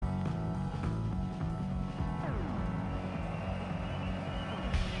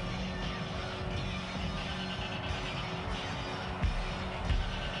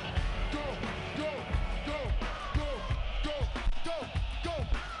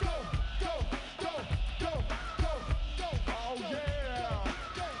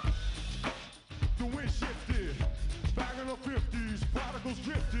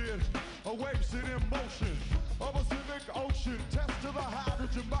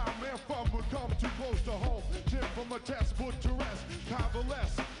time and fun will come too close to home. Tip from a test put to rest,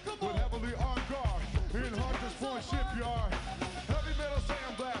 convalesce with heavily on guard in Hunter's Point shipyard. Heavy metal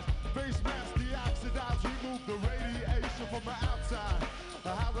sandblast, face mask deoxidize, remove the radiation from the outside.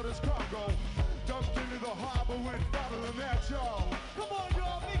 The hazardous cargo dumped into the harbor with better than that, y'all. Come on,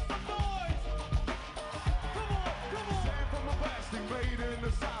 y'all, make some noise! Come on, come on! Sand from a blasting made in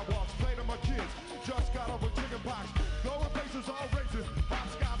the sidewalks, played to my kids, just got over chicken pox. Going places all races,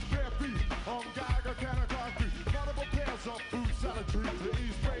 hopscotch bare feet, on Geiger can of concrete. Multiple pairs of food salad trees, the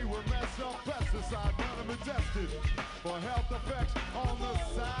East Bay were messed up, pesticide, none of it tested for health effects on the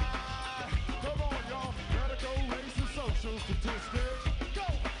side. Come on, y'all, medical, race, and social statistics. Go,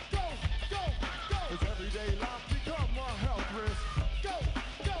 go, go, go! As everyday life become a health risk. Go,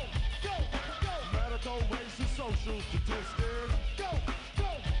 go, go, go! Medical, race, and social statistics. Go, go,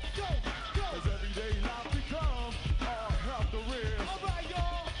 go, go! As everyday life become a health risk. All right,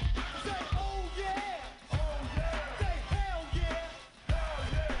 y'all, say oh yeah! Oh yeah! Say hell yeah! Hell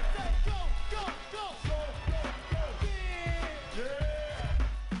yeah! Say go, go, go! Go, go, go! Yeah! Yeah!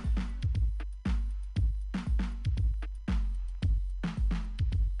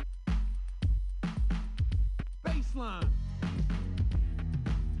 Baseline!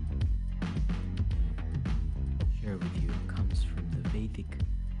 Share with you comes from the Vedic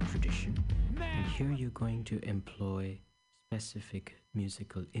tradition. Now! And here you're going to employ specific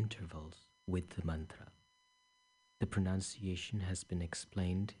musical intervals with the mantra. The pronunciation has been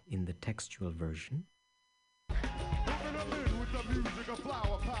explained in the textual version. Moving them in with the music of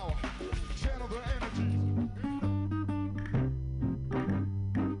flower power. Channel the energies.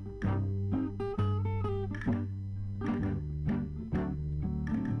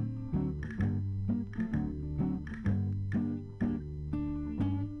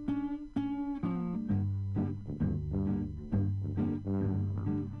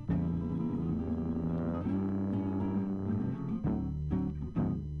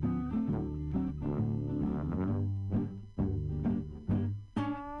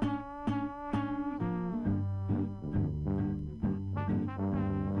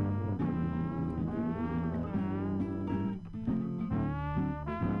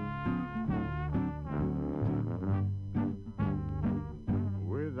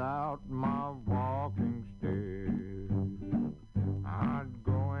 Without my walking stick, I'd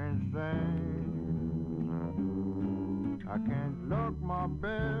go insane. I can't look my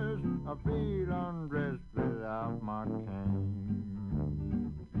best, I feel undressed without my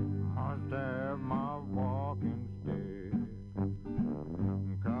cane. Must have my walking stick,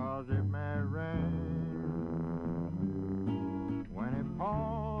 'cause it may rain. When it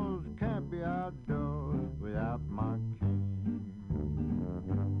pours, can't be outdoors without my cane.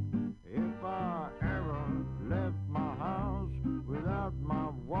 If I ever left my house without my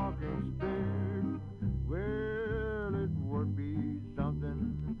walking stick, well, it would be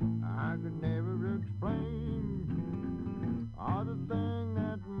something I could never explain. Or the thing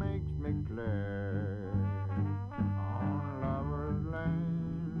that makes me clear on Lover's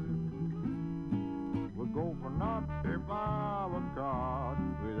Lane would go for naught if I were caught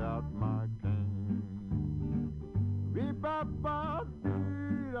without my cane.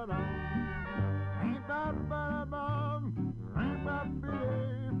 Ree-ba-ba-dee-da-dum, ree-ba-ba-da-bum,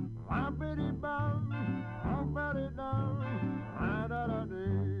 ree-ba-biddy, wah-biddy-bum, wah-ba-dee-dum,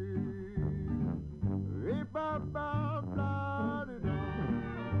 ah-da-da-dee. Ree-ba-ba-blah-dee-dum,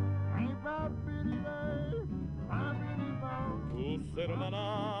 ree-ba-biddy-day, wah-biddy-bum, Usermana!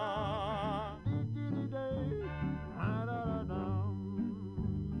 dee-dee-dee-day, ah-da-da-dum.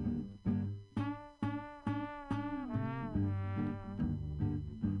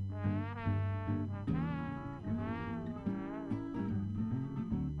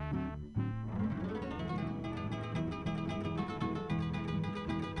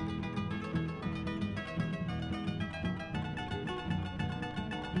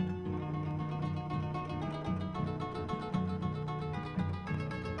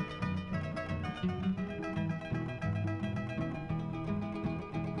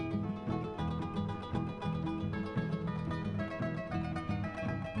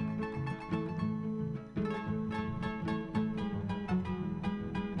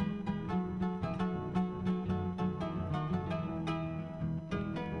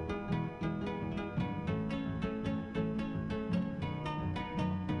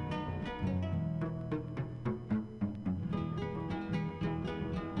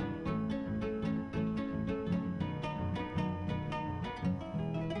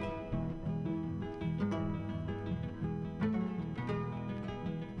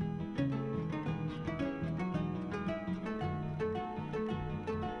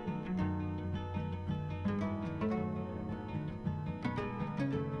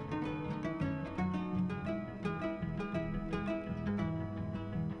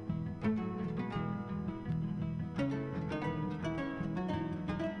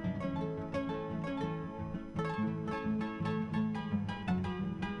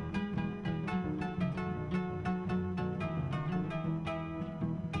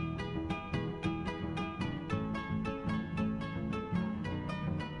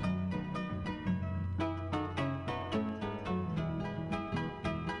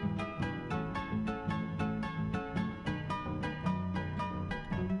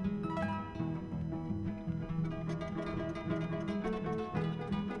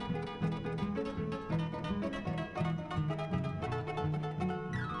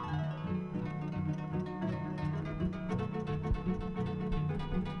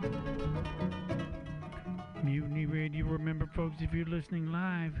 Mutiny Radio, remember folks, if you're listening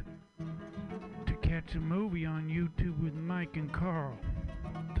live, to catch a movie on YouTube with Mike and Carl,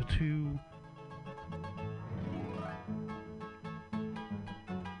 the two.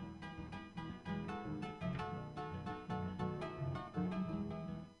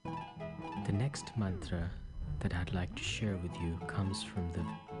 The next mantra that I'd like to share with you comes from the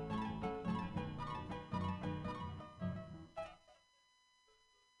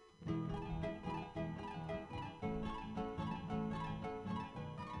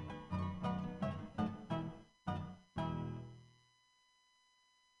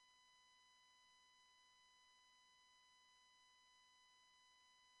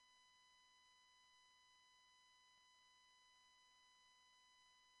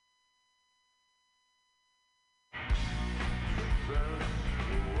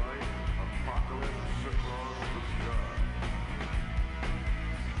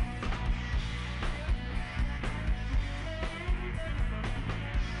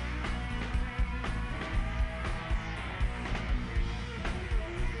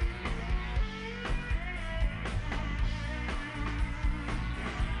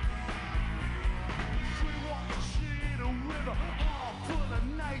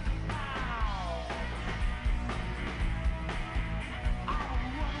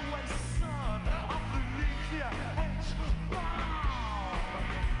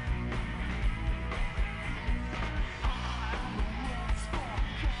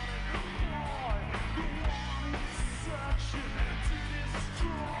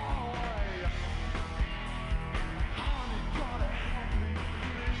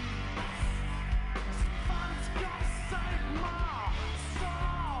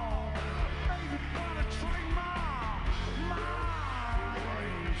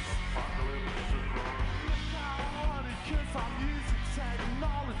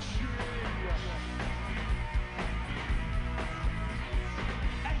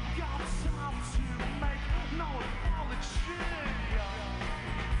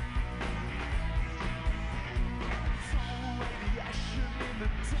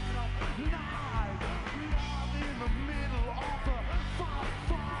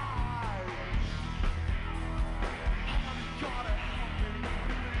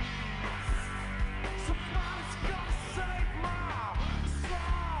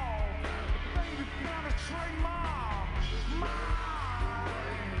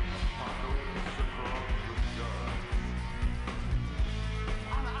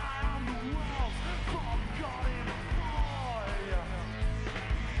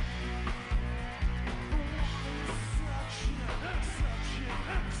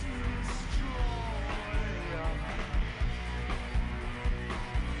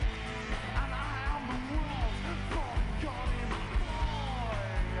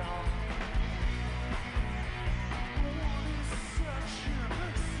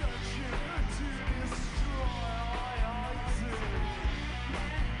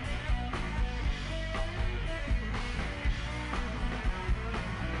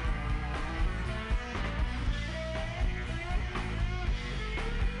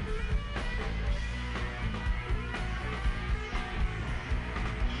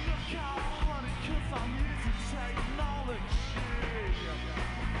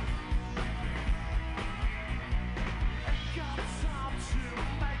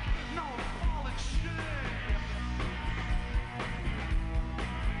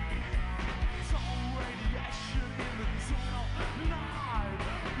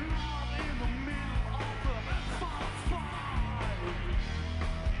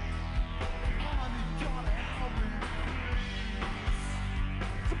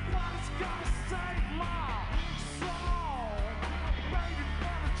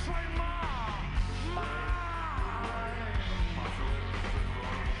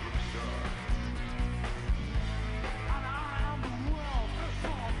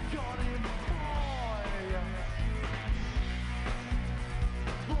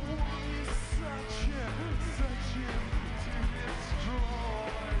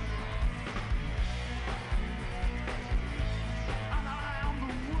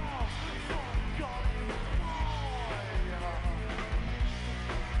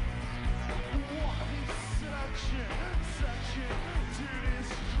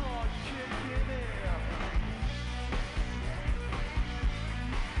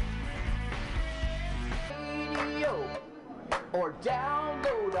or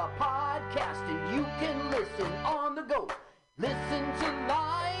download a podcast and you can listen on the go. Listen to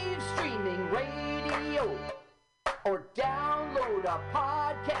live streaming radio or download a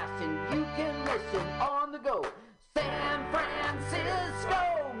podcast and you can listen on the go. San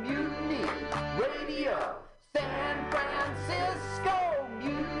Francisco Radio. San Francisco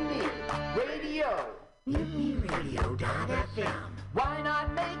Mutiny Radio. MutinyRadio.fm. Why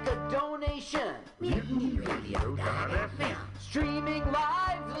not make a donation? MutinyRadio.fm. Streaming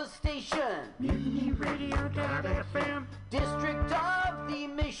live the station. MutinyRadio.fm. District of the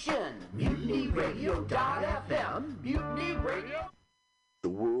Mission. MutinyRadio.fm. Mutiny Radio. The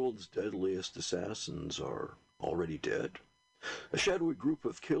world's deadliest assassins are already dead. A shadowy group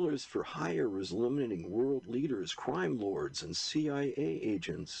of killers for hire is eliminating world leaders, crime lords, and CIA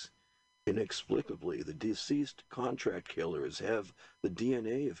agents. Inexplicably, the deceased contract killers have the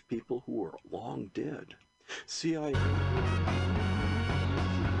DNA of people who are long dead. CIA...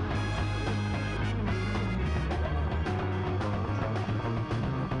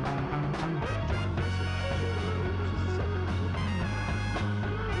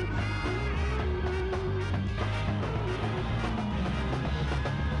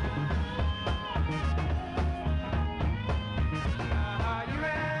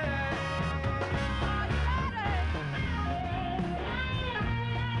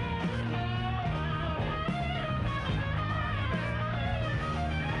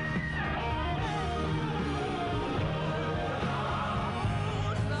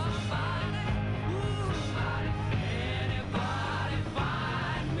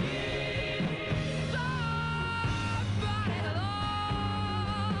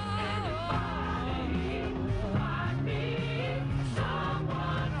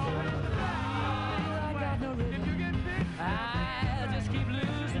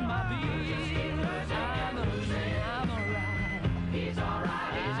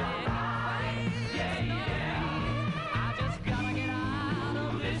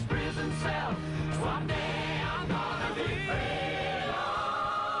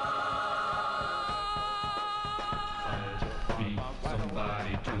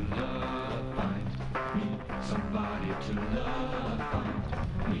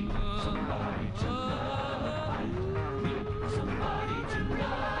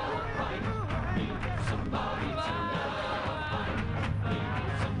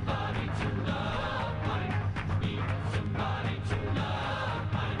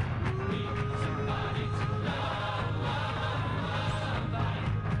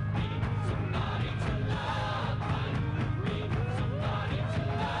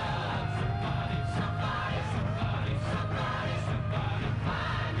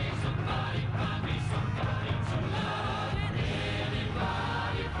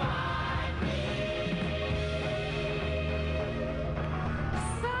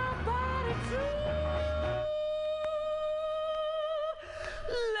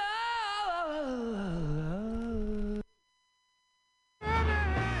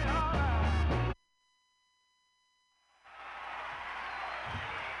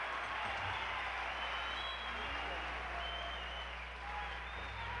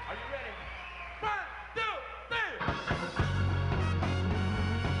 Are you ready? 1, 2,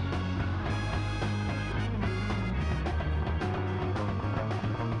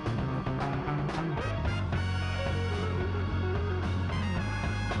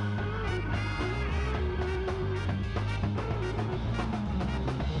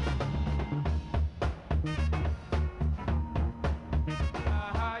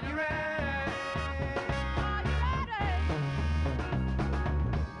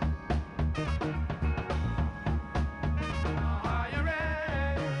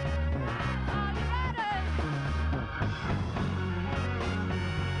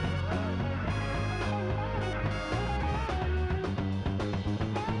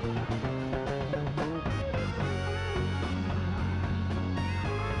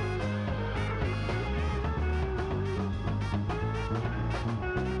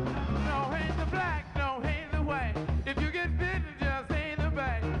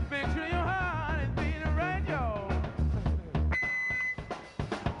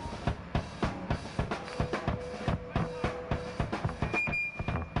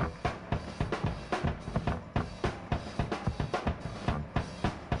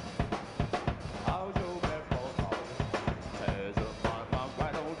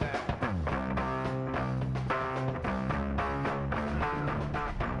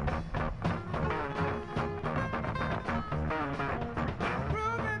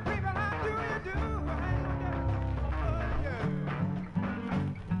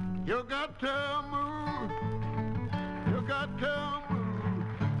 You got to move. You got to move.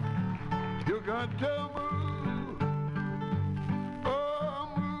 You got to move. Oh,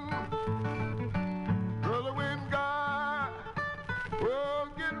 move. Brother Wind God. Oh,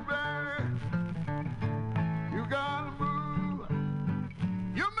 get ready. You gotta move.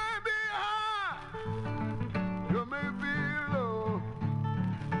 You may be high,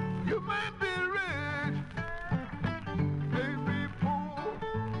 You may be rich, may be poor,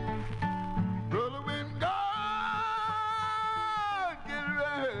 brother, when God get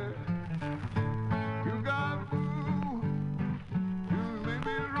ready, you gotta move. You may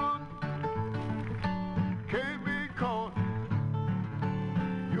be run, can't be caught.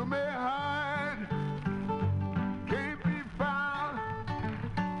 You may hide, can't be found,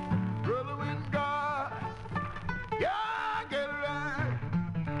 brother, when God, yeah, get ready.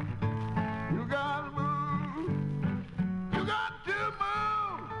 You gotta move. You got to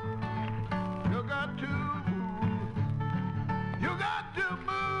move. You got to move. You got to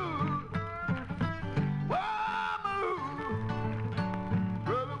move. Well, move.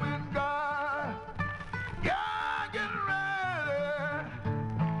 Brother, when God, yeah, get ready.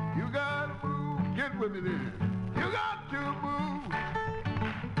 You gotta move. Get with me then. You got to move.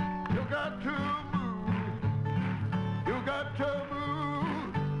 You got to move. You got to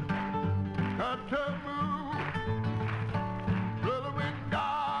move. Got to move. Brother, when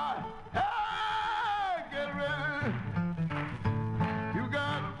God, hey, get ready. You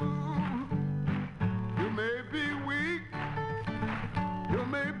gotta move. You may be weak. You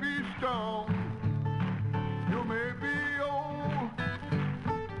may be strong. You may be old.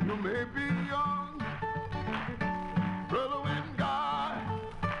 You may be young. Brother, when God,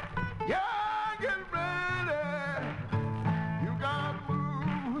 yeah, get ready. You gotta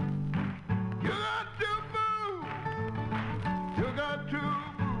move. You got to move. You got to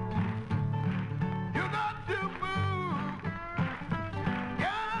move. You got to move.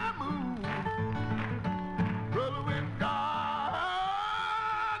 Yeah, move. Brother, when God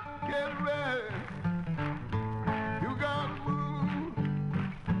get ready, you gotta move.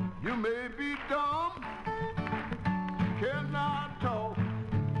 You may be dumb, cannot talk.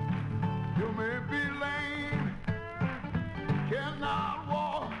 You may be lame, cannot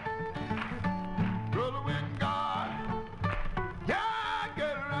walk. Brother, when God, yeah,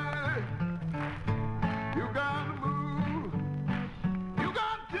 get ready. You gotta move. You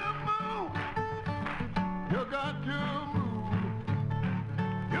got to move. You got to move.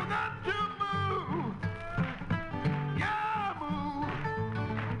 You got to move. Yeah, move.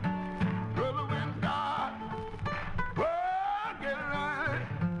 Brother, when God, well, get ready.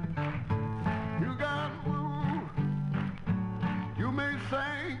 You gotta move. You may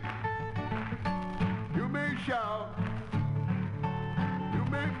sing. You may shout. You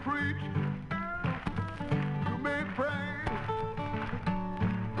may preach. You may pray.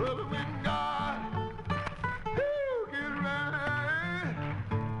 Brother, when God, get ready.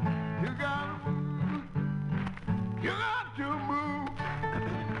 You gotta move. You got to move.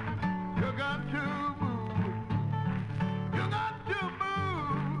 You got to move. You got to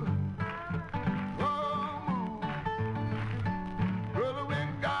move. Oh, move. Brother, when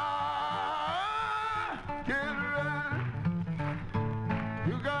God get ready,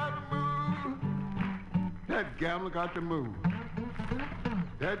 you gotta move. That gambler got to move.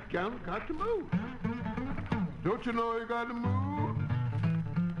 That gambler got to move. Don't you know you got to move?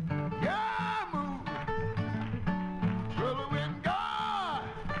 Yeah, move. Brother, when God,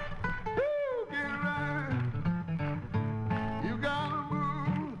 get ready, you gotta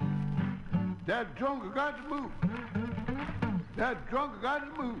move. That drunker got to move. That drunker got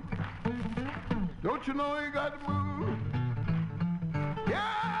to move. Don't you know you got to move?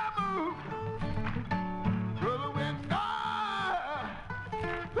 Yeah, move. Brother, when God,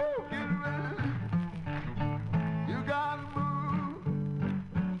 get ready, you gotta move.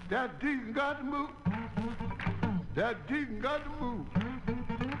 That deacon got to move. That deacon got to move.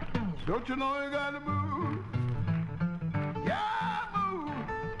 Don't you know you got to move? Yeah, move.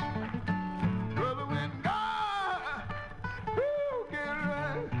 Brother, when God, get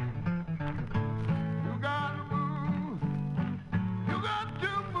ready, you got to move. You got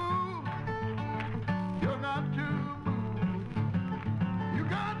to move. You got to move. You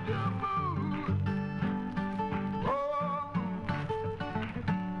got to move. Oh,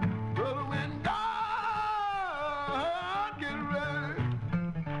 brother, when God get ready,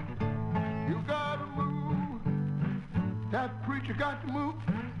 you got to move. That preacher got to move.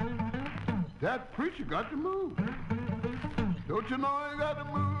 That preacher got to move. Don't you know you got to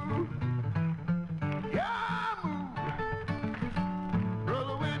move? Yeah, move.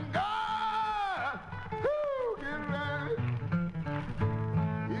 Brother, when God, get ready,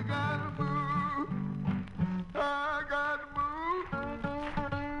 you got to move. I got to move.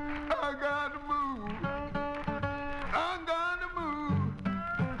 I got to move. I got to move.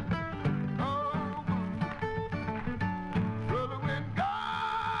 Oh, brother, when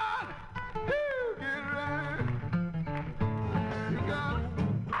God, get ready, you got to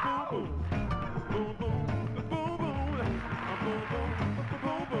move.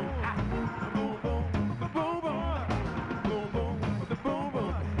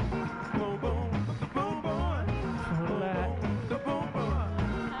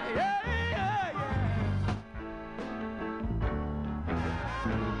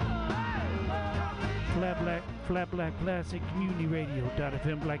 Flat Black Classic, Community Radio,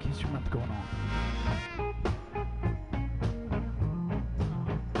 .fm, Black History Month going on.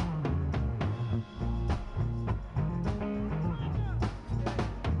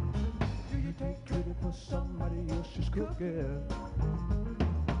 Do you take credit for somebody else's cooking?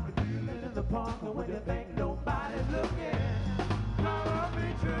 Do you live in the park when you think nobody's looking? Love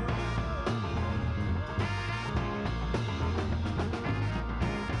me too.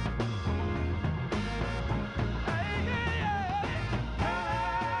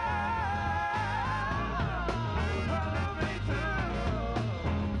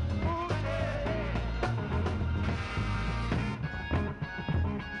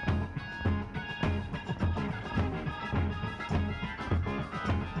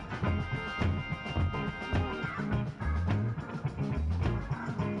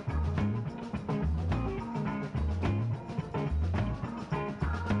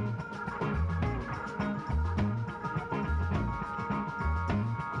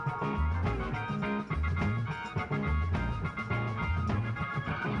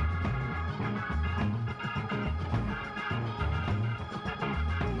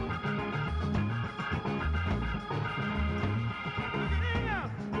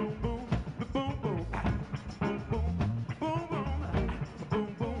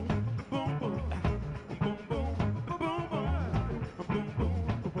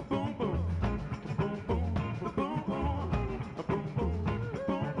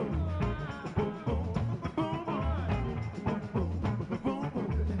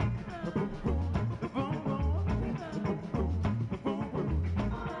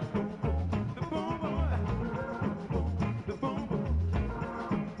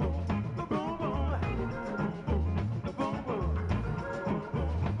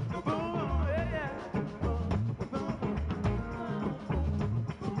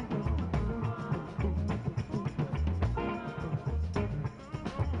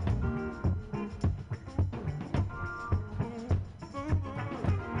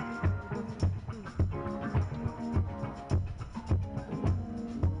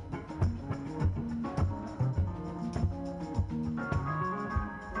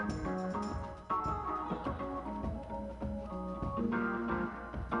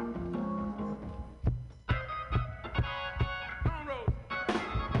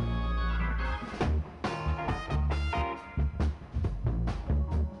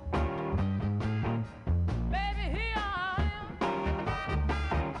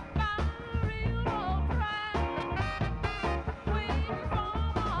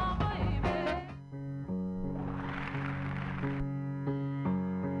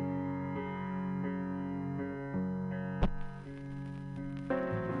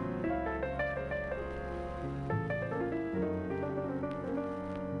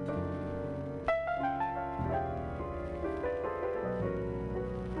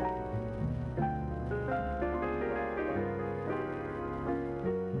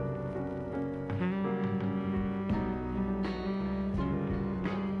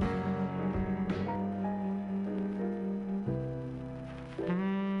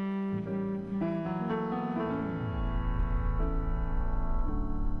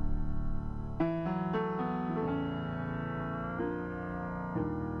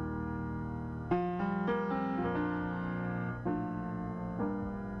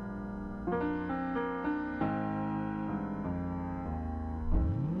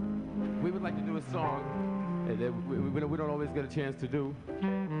 Song that we don't always get a chance to do.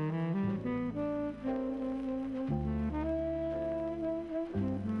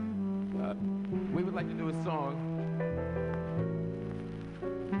 We would like to do a song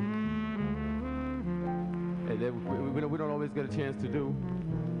that we don't always get a chance to do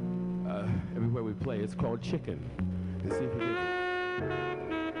everywhere we play. It's called Chicken. Let's see if we can.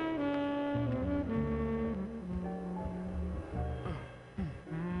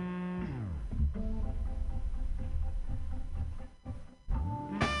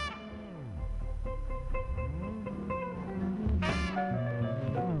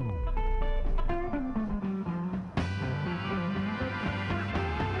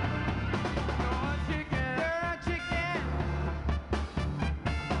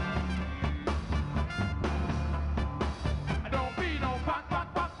 Don't be no pop pop.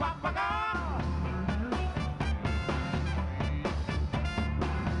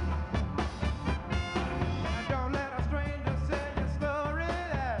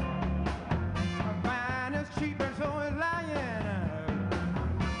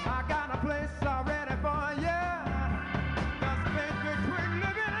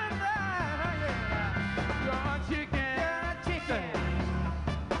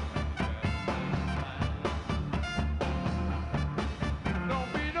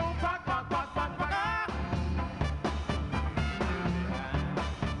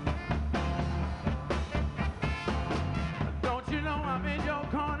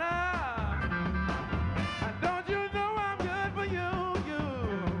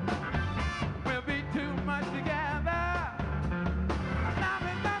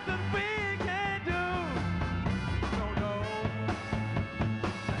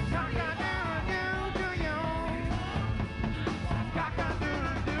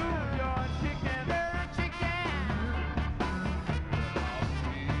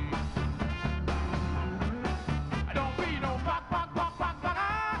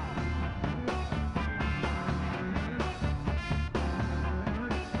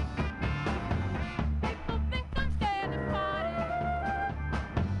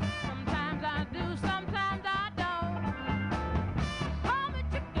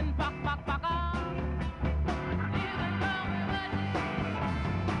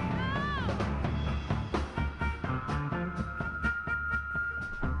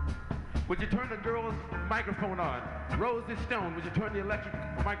 Would you turn the girl's microphone on? Rosie Stone, would you turn the electric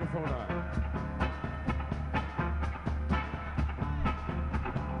microphone on?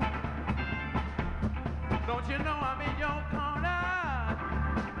 Don't you know I'm in your corner?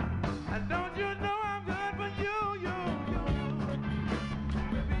 And don't you know I'm good for you?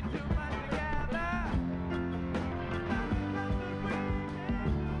 We've been too much together.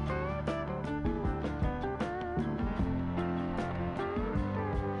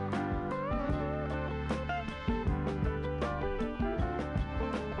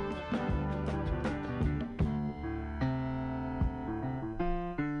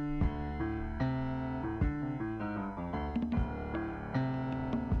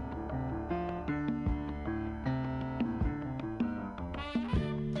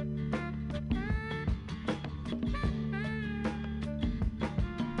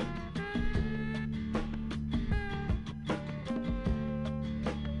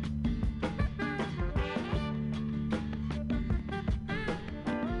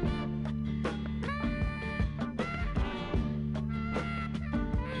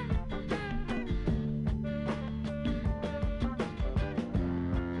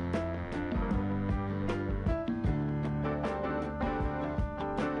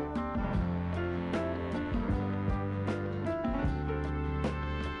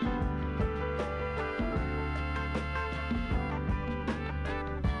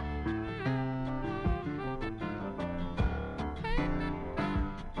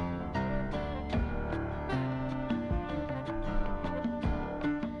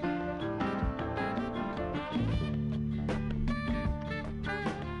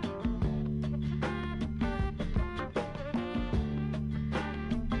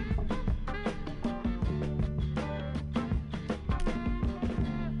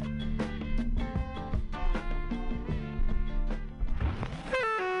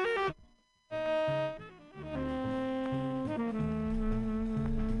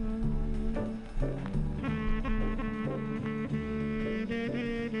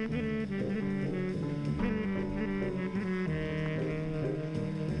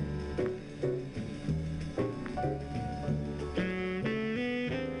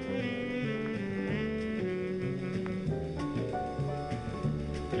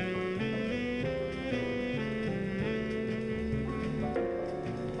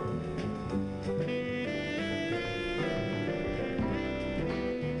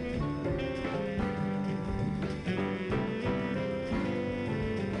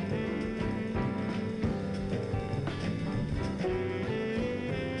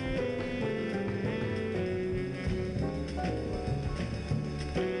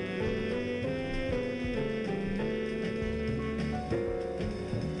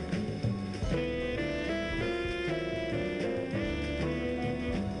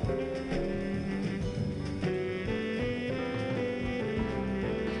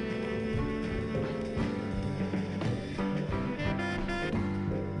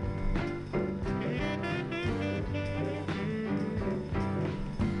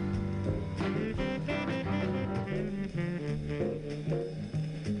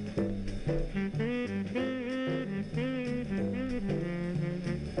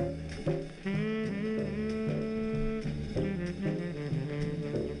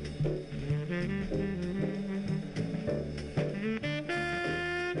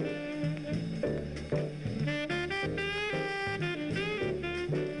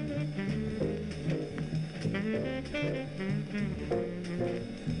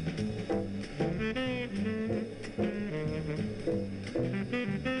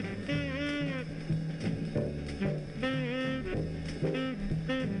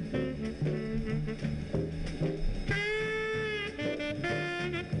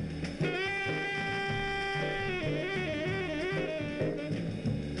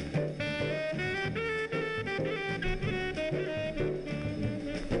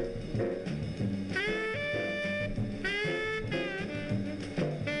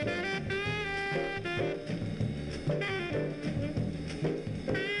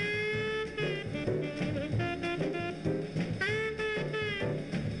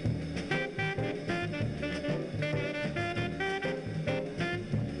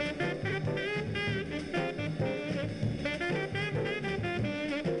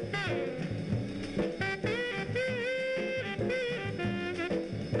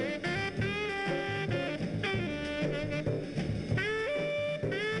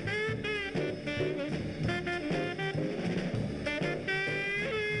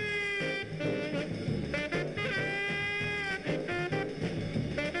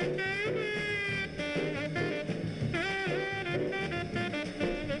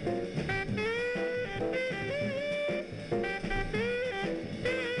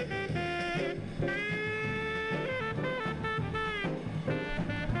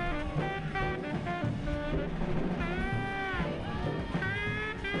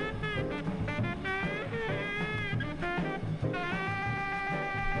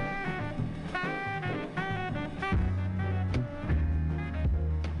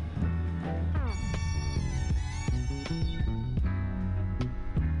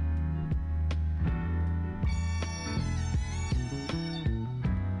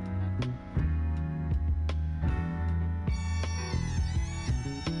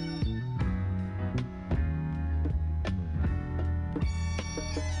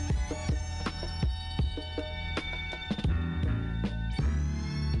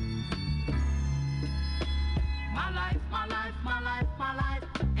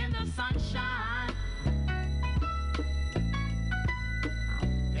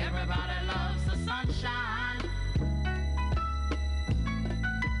 sunshine.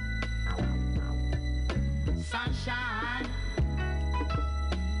 Sunshine.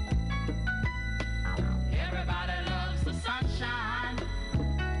 Everybody loves the sunshine.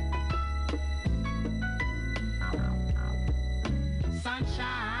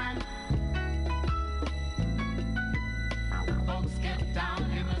 Sunshine. Folks get down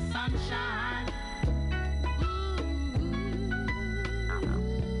in the sunshine.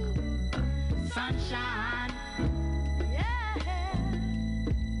 Sunshine. Yeah.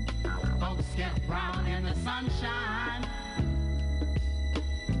 Folks get brown in the sunshine.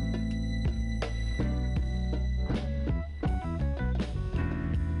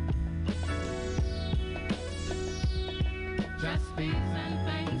 Just bees and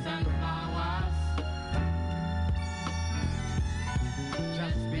things and flowers.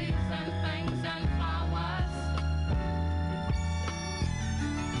 Just bees and things and flowers.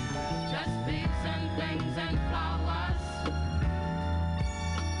 Just bees and things and flowers.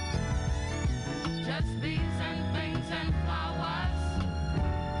 Just bees and things and flowers.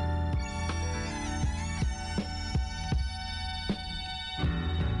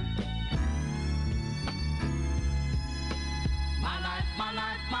 My life, my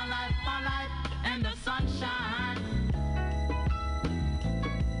life, my life, my life in the sunshine.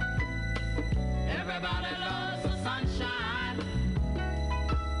 Everybody loves the sunshine.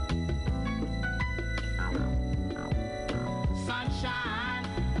 Sunshine.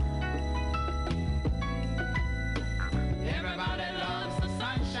 Everybody loves the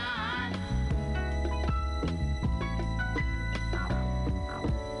sunshine.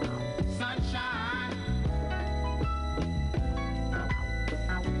 Sunshine.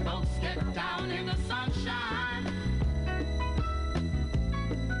 Folks get down in the sunshine.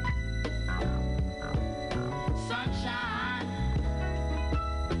 Sunshine.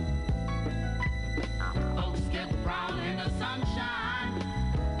 Folks get brown in the sunshine.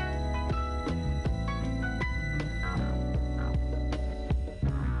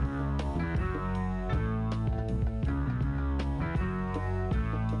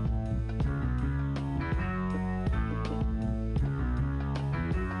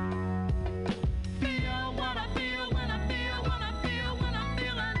 Feel what I feel when I feel what I feel when I'm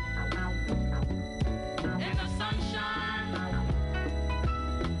feeling in the sunshine.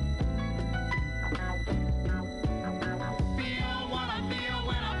 Feel what I feel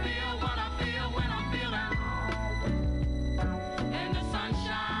when I feel what I feel when I'm feeling in the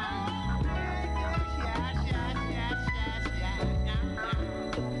sunshine. Yes, yes, yes, yes, yes, yes.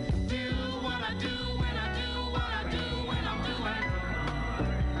 Do what I do when I do what I do when I'm doing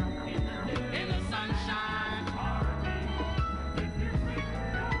in the sunshine.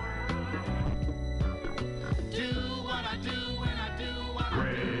 Do what I do when I do what I do.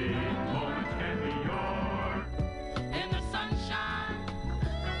 Great moments can be yours. In the sunshine.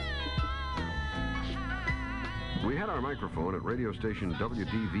 We had our microphone at radio station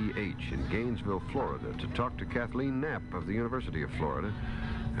WDVH in Gainesville, Florida, to talk to Kathleen Knapp of the University of Florida.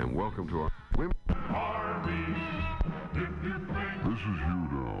 And welcome to our women. This is Hugh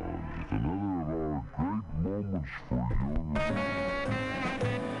Downs with another of our great moments for young.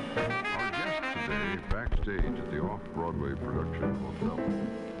 Our guest today, backstage at the off-Broadway production of Othello.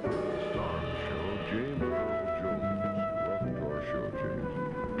 Star of the show, James Earl Jones. Welcome to our show, James.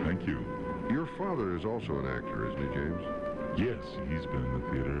 Thank you. Your father is also an actor, isn't he, James? Yes, he's been in the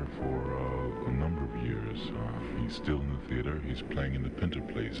theater for a number of years. He's still in the theater. He's playing in the Pinter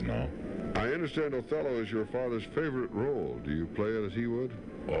plays now. I understand Othello is your father's favorite role. Do you play it as he would?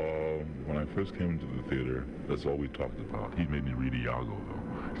 When I first came into the theater, that's all we talked about. He made me read Iago, though.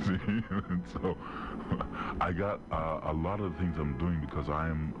 See? And so I got a lot of the things I'm doing because I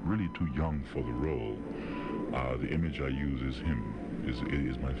am really too young for the role. The image I use is him,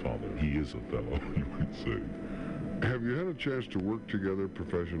 is my father. He is Othello, you might say. Have you had a chance to work together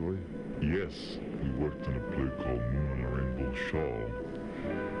professionally? Yes, we worked in a play called Moon and a Rainbow Shawl.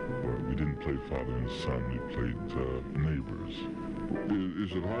 But we didn't play father and son, we played neighbors.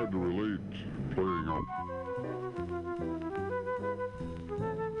 Is it hard to relate playing out?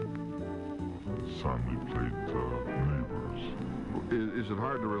 Son, we played neighbors. Is it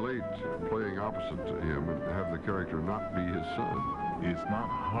hard to relate playing opposite to him and have the character not be his son? It's not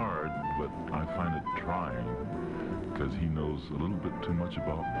hard, but I find it trying because he knows a little bit too much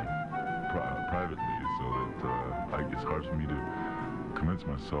about me privately, so that it's hard for me to convince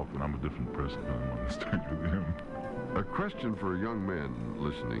myself that I'm a different person when I'm on the stage with him. A question for young men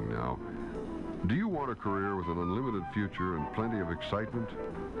listening now. Do you want a career with an unlimited future and plenty of excitement,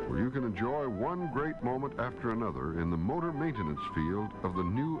 where you can enjoy one great moment after another in the motor maintenance field of the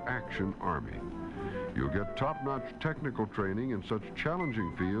new Action Army? You'll get top-notch technical training in such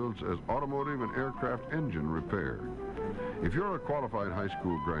challenging fields as automotive and aircraft engine repair. If you're a qualified high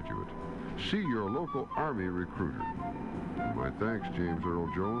school graduate, see your local Army recruiter. My thanks, James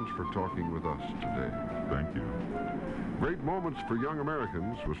Earl Jones, for talking with us today. Thank you. Great Moments for Young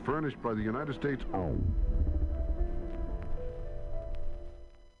Americans was furnished by the United States Army.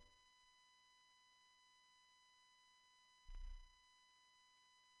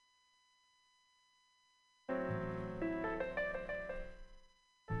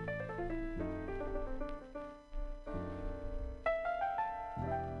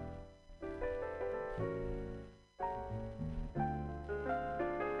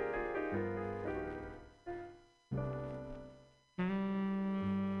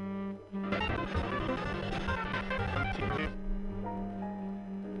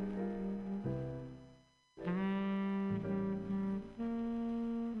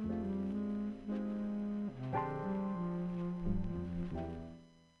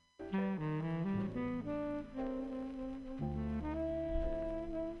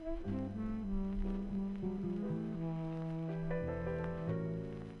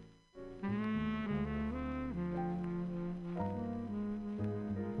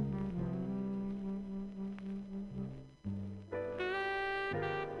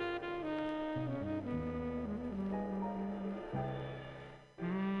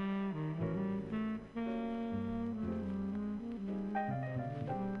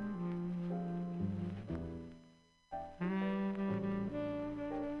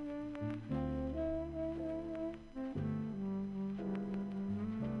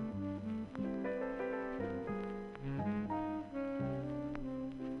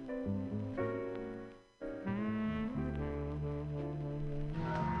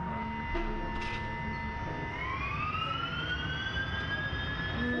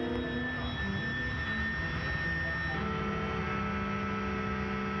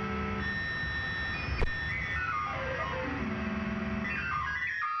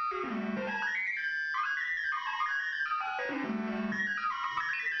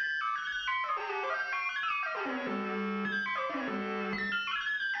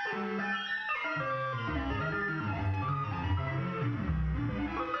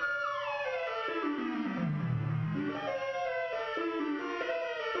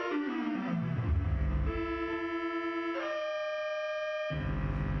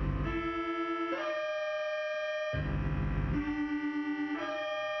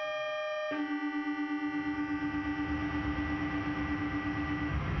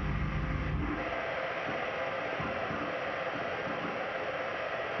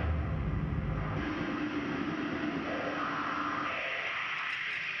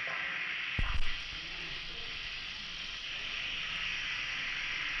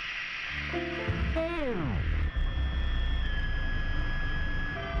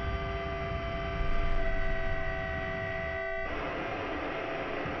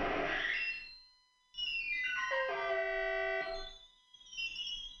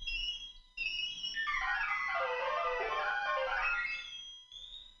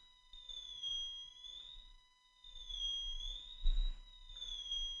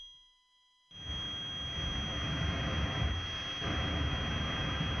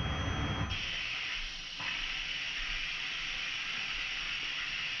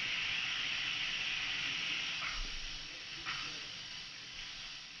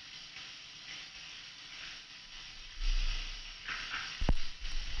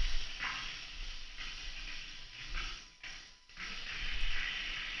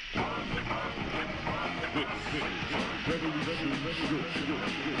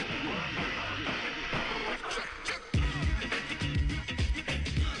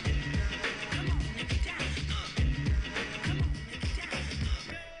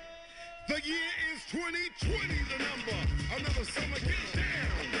 The year is 2020, the number. Another summer, get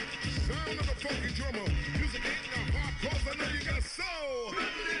down. Sound of the funky drummer. Music ain't the heart, cause I know you got soul.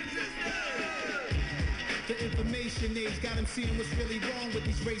 The information age got them seeing what's really wrong with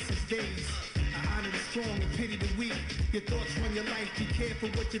these racist days. I honor the strong and pity the weak. Your thoughts run your life, be careful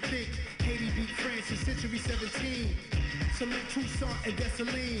what you think. Haiti beat France in century 17. Salute Toussaint and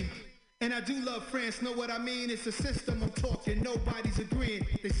Dessalines. And I do love France, know what I mean? It's a system I'm talking, nobody's agreeing.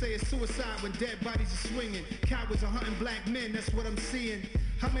 They say it's suicide when dead bodies are swinging. Cowards are hunting black men, that's what I'm seeing.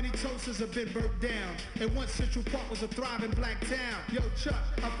 How many toasters have been burnt down? And once Central Park was a thriving black town. Yo, Chuck,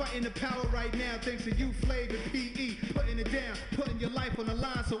 I'm fighting the power right now thanks to you, Flav and P.E. Putting it down, putting your life on the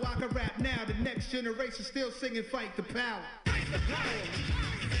line so I can rap now. The next generation still singing Fight the Power. Fight the power.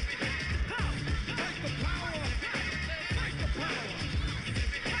 Fight the power. Fight the power.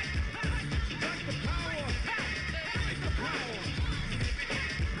 Fight the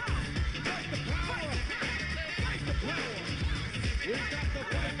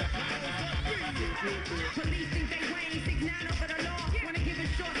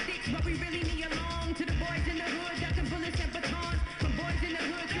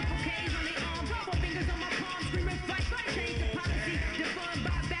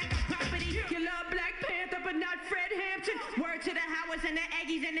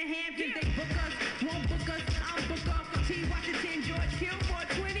Aggies and the Hamptons, they book us, won't book us. I'm book off for T. Washington, George Kilmore,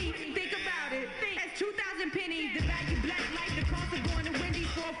 20. Think about it. That's 2,000 pennies. The value black light, the cost of going to Wendy's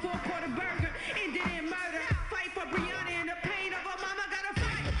for a 4-quarter burger. Ended in murder. Fight for Brianna and the pain of her mama. Gotta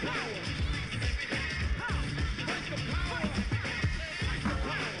fight the power. Fight the power. Fight the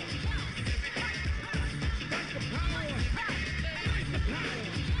power. Fight the power. Fight the power.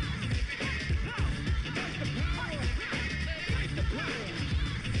 Fight the power. Fight the power.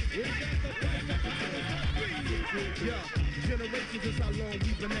 We got to fight the power. Yeah, generations is how long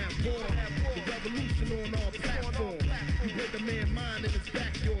we've been at war. The revolution on our platform. You break a man's mind and it's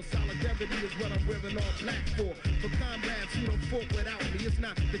back. Your solidarity is what I'm wearing all black for. For comrades who don't fought without me, it's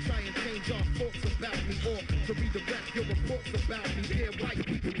not to try and change our thoughts about me or to redirect your reports about me. Dear white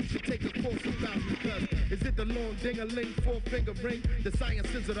people, you should take a course about me. Cause is it the long ding-a-ling, four-finger ring? The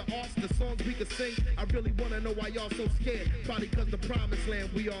sciences of the arts, the songs we could sing? I really wanna know why y'all so scared. Probably cause the promised land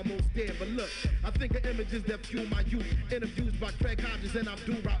we almost there. But look, I think of images that fuel my youth. Interviews by Craig Hodges and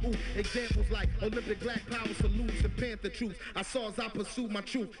Abdul Raouf. Examples like Olympic Black Power salutes and Panther Truth. I saw as I pursue my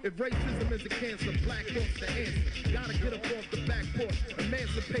truth. If racism is a cancer, black folks the answer. Gotta get up off the back porch.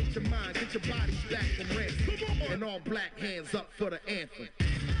 Emancipate your mind. Get your bodies back from ransom. And all black hands up for the anthem.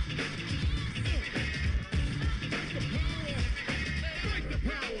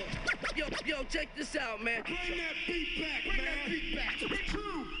 Yo, check this out, man. Bring that beat back, man. Bring that beat back.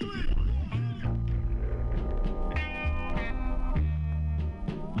 2, 3.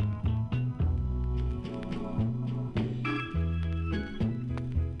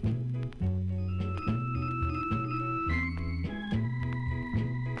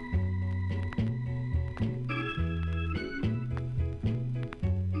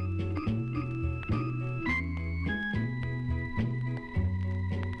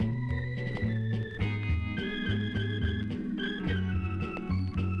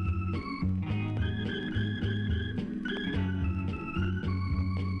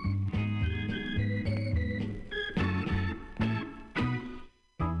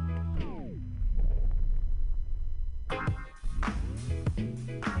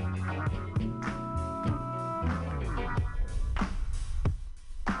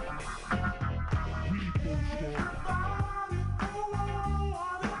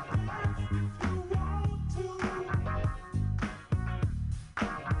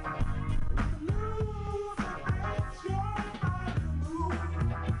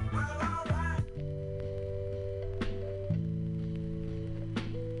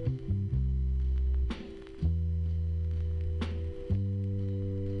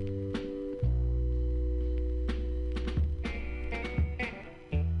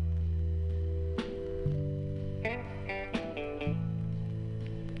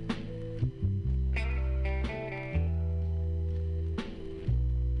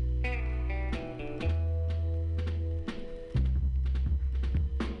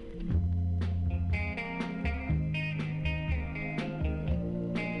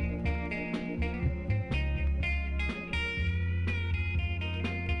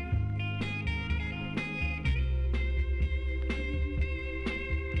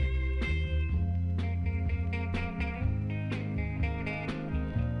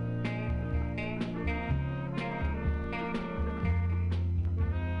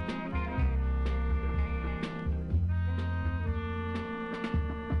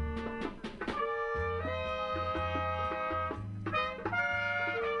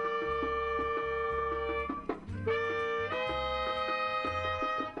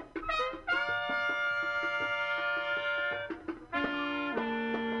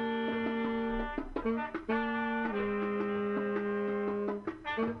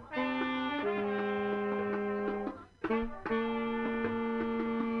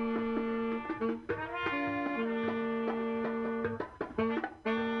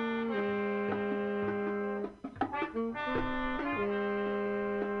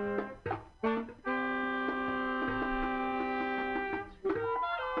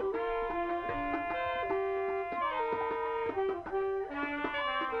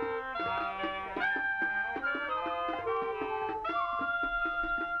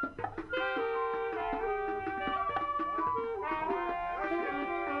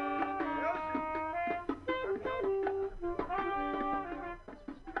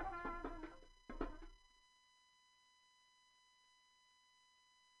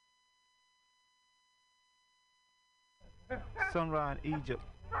 Sunrise, Egypt,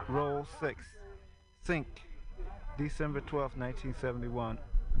 Roll 6, Sync, December 12, 1971.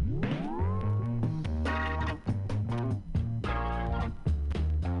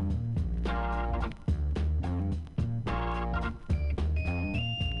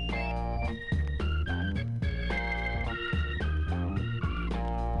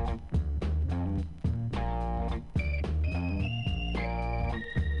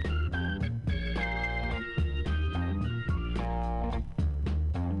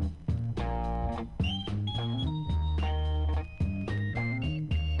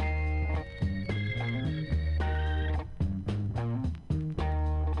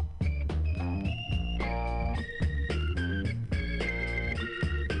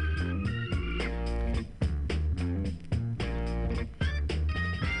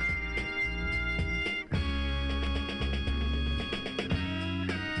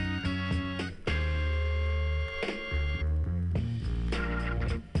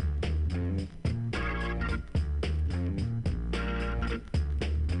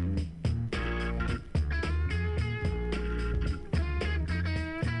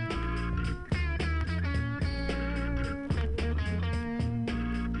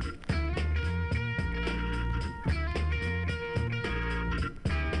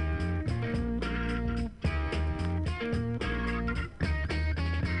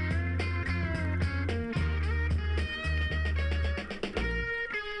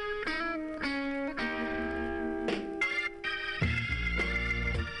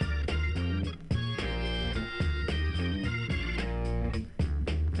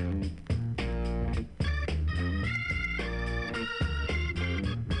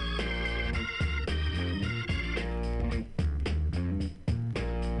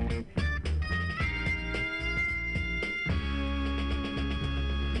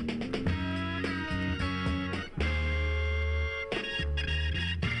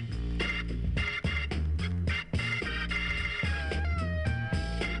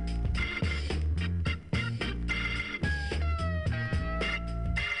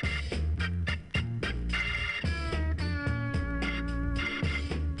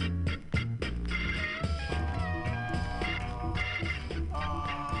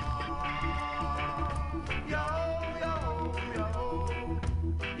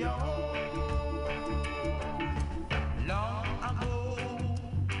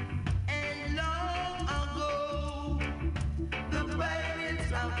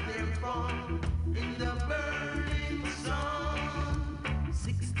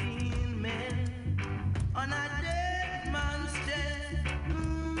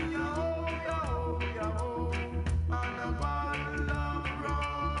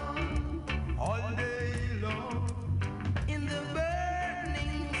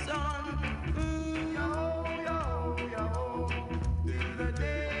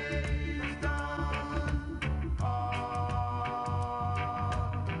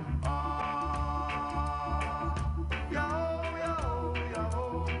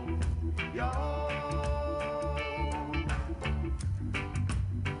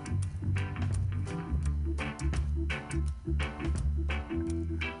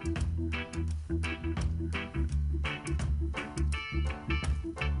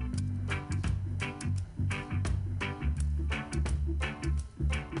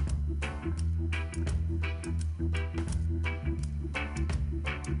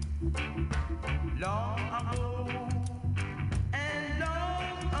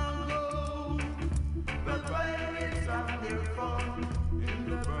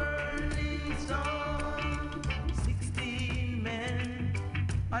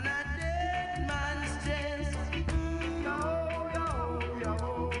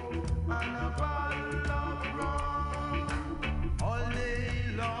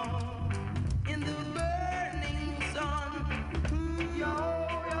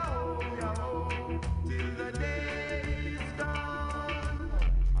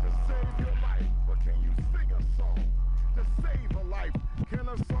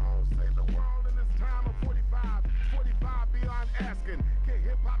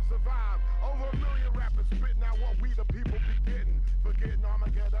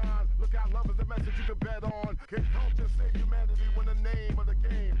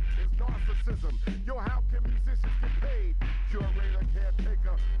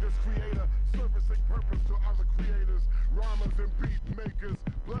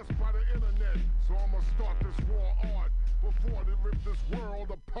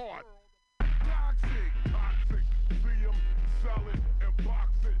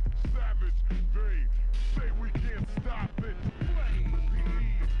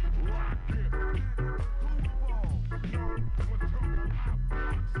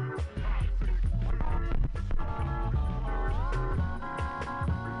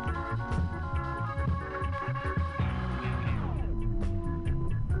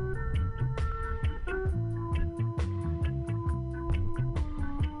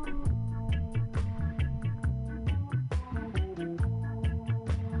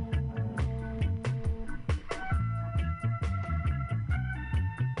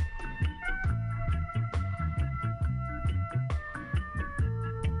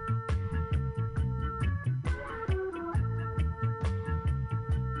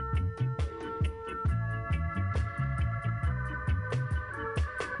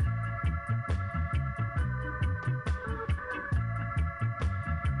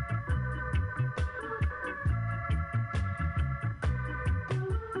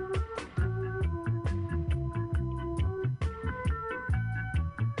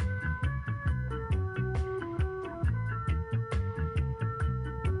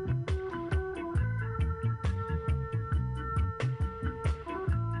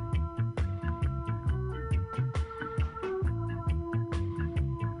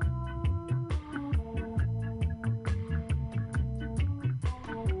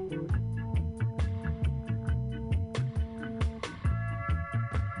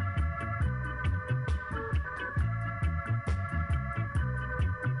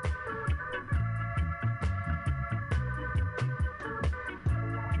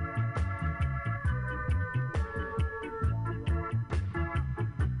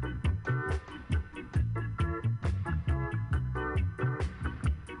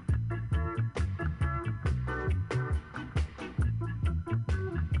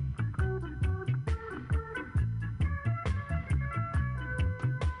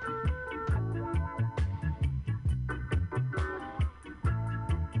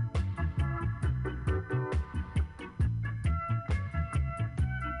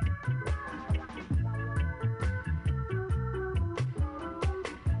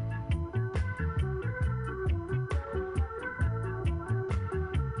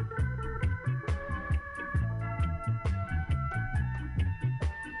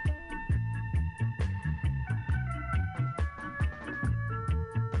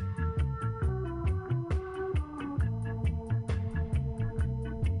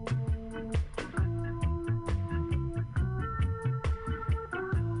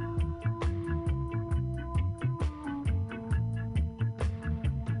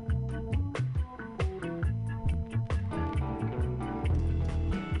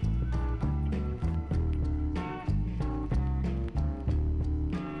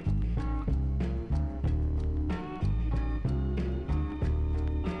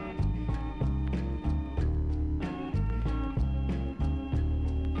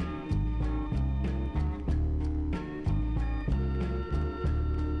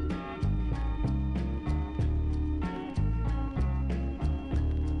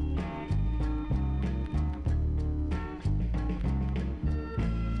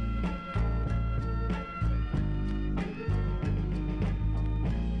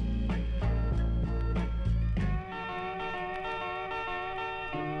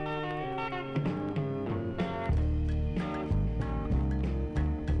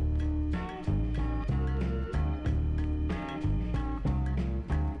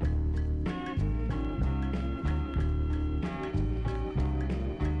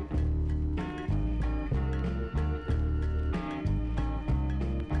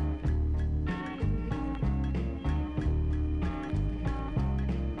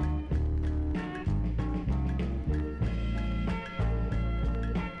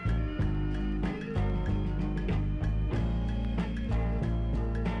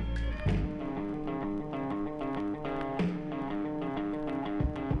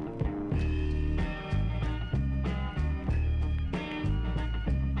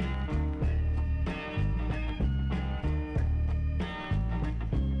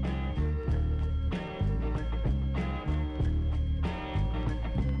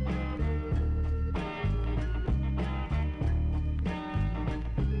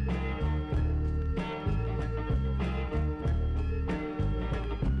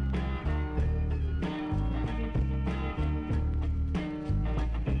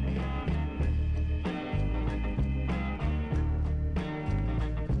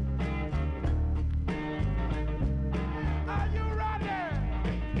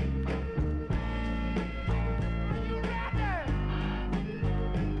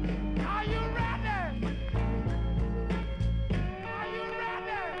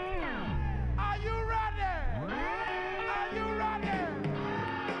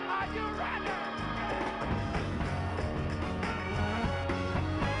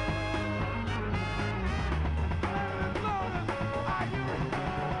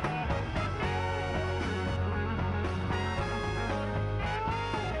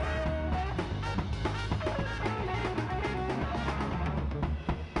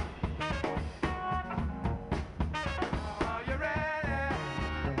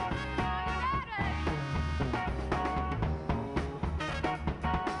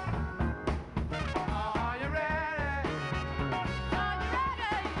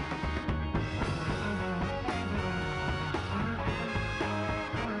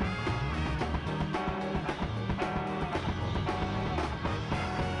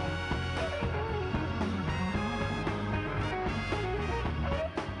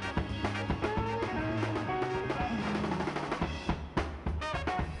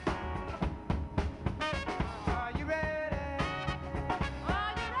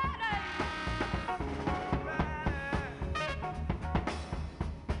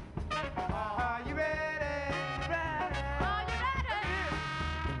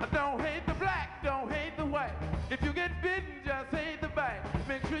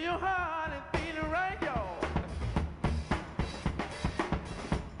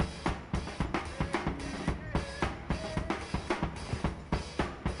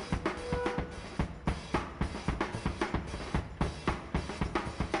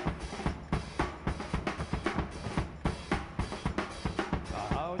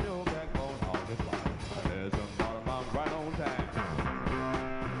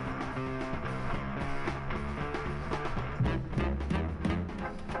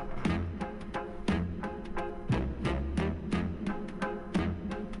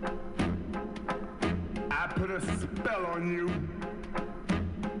 put a spell on you.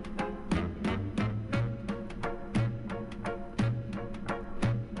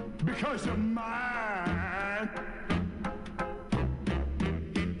 Because you're mine.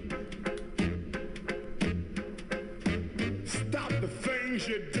 Stop the things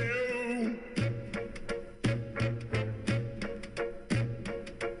you do.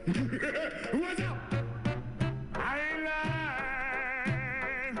 What's up? I ain't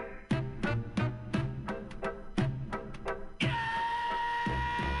lying. Yeah,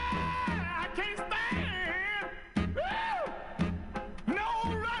 I can't stand. Woo! No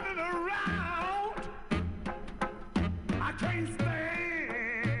running around. I can't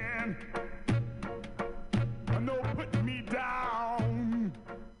stand. No putting me down.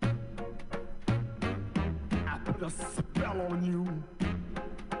 I put a spell on you.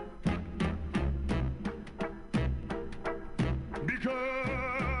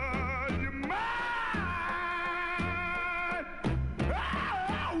 Because you're mine.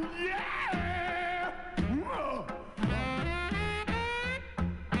 Oh, yeah. Whoa.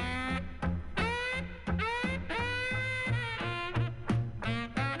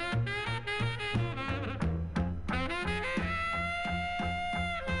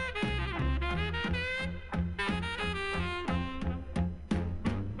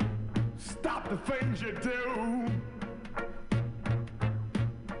 Stop the things you do.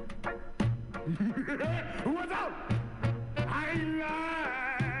 What's up? I ain't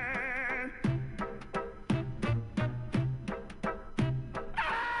lying.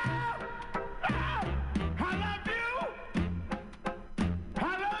 Oh, oh, I love you. I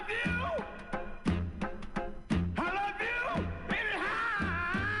love you. I love you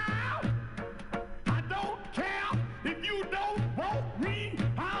anyhow. I don't care if you don't want me.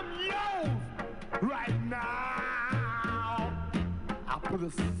 I'm yours right now. I put a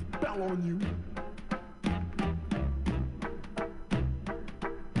spell on you.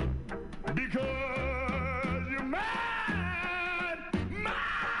 Because you're mine,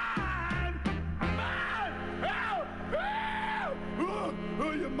 mine, mine. Oh, oh,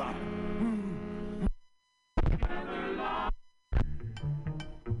 oh, you're mine.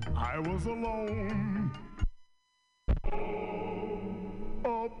 I was alone. A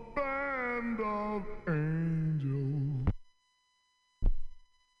band of angels.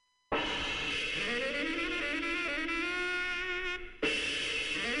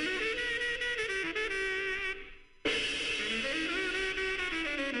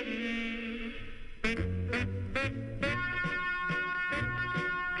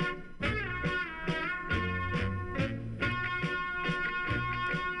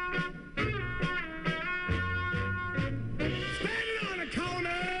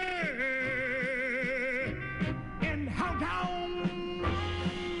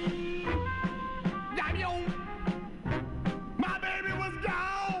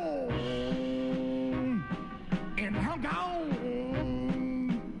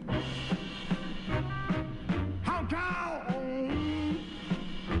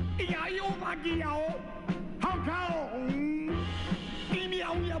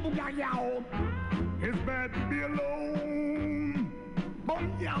 It's bad to be alone.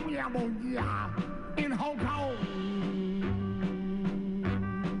 Bon yeah, in Hong Kong.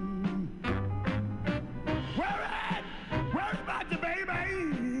 Where about you, baby?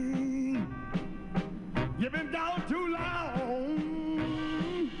 You've been down too long.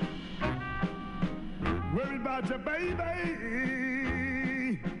 Worry about you, baby.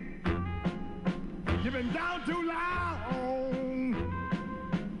 You've been down too long.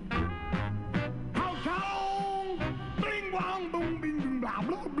 Hong Kong, bling wong boom bing boom blah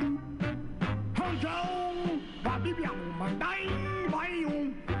blah blue. Hong Kong, ba bi biao ma dai bai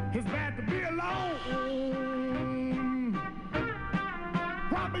yong. It's bad to be alone.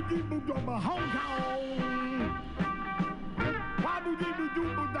 Why be you do ba Hong Kong? Why do you do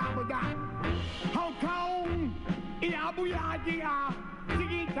ba da? Hong Kong, ya bu ya ya,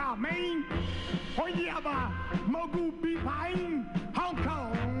 sigi ta main. Oh yeah, ba mogu bi fine. Hong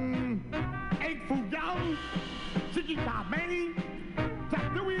Kong, egg fu young, sigi ta main. Chặt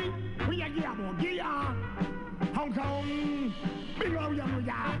đuôi, we are yeah, bo yeah. Hong Kong, big old young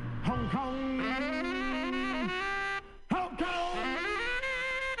ya. Hong Kong, Hong Kong,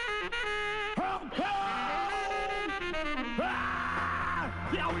 Hong Kong. Ah,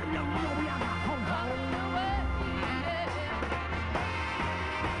 yeah, Hong Kong.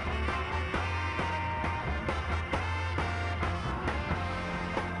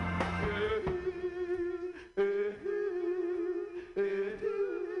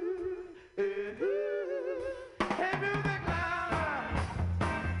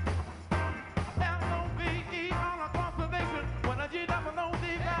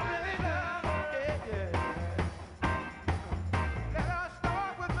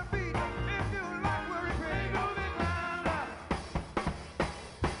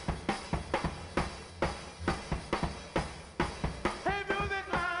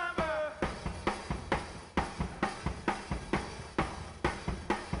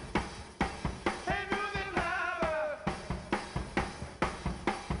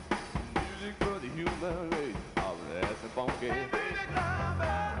 funky. Hey, music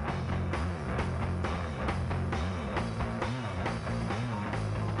lover.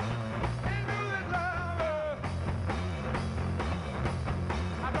 Hey, music lover.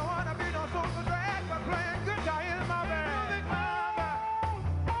 I don't wanna be no social drag, but playing guitar is my band. Music lover.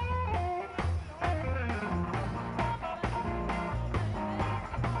 Hey,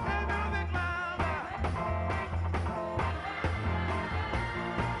 music lover.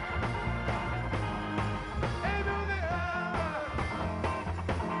 Hey, music lover.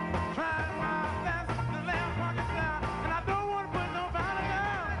 Trying my best to lay a pocket down, and I don't want to put nobody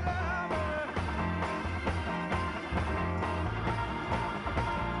down.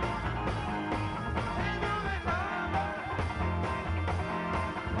 Hey, music lover.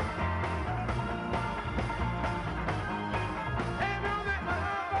 Hey, music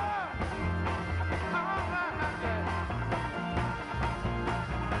lover. All right, yeah.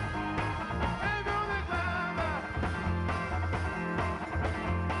 Hey, music lover.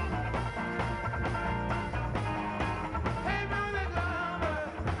 Hey, music lover.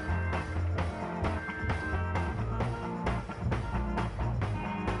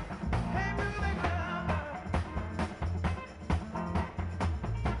 Hey, music lover.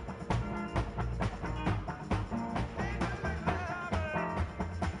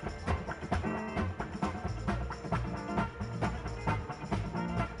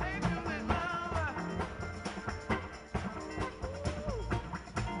 Hey, music lover.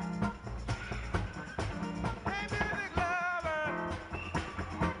 Hey, music lover.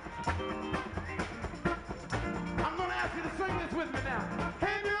 I'm gonna ask you to sing this with me now.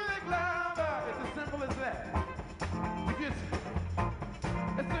 Hey, music lover. It's as simple as that. You just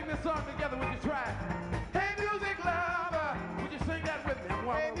let's sing this song together. Would you try? Hey, music lover. Would you sing that with me?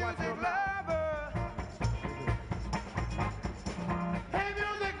 Hey, music lover. Hey,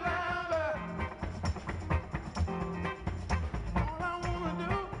 music lover. All I wanna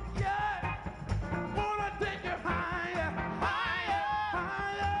do, yeah, wanna take you higher, higher,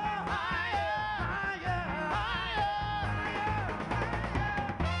 higher, higher, higher, higher.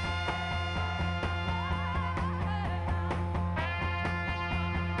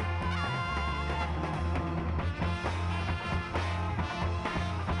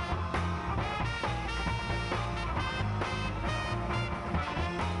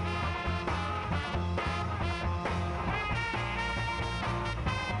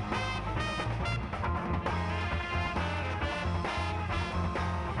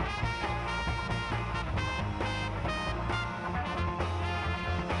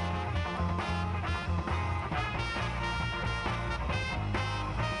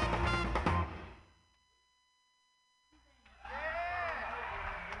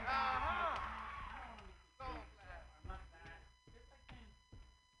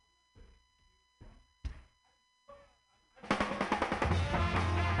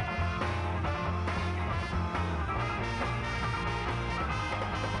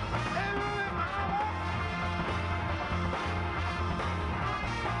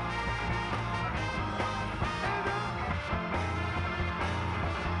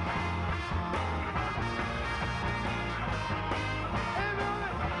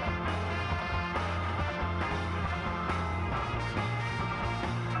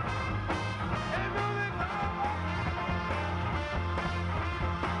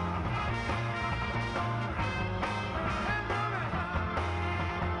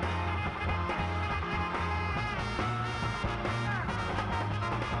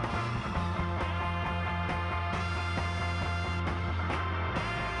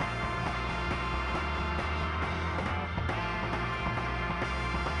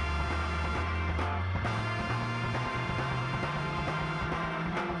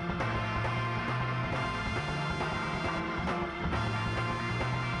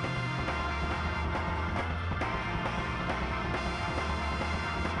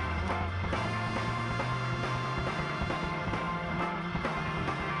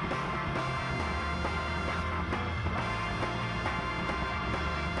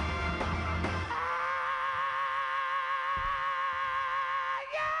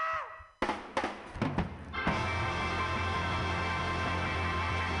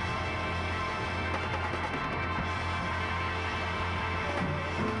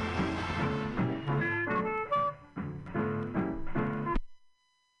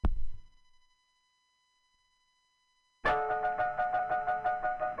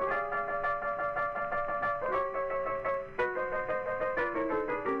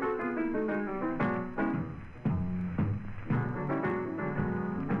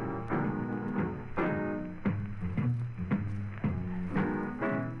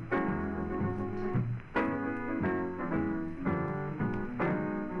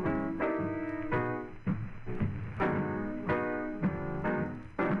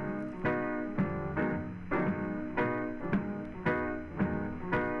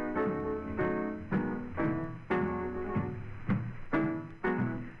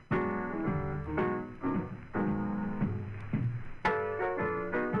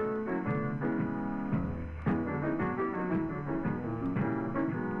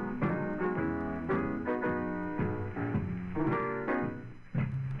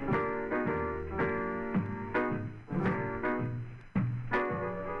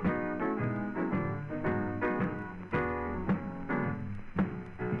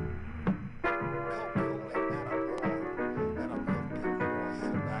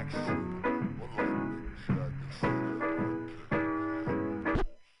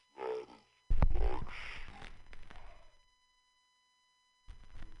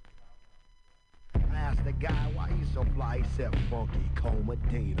 asked the guy why he so fly. He said, funky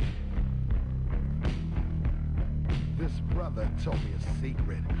Medina. This brother told me a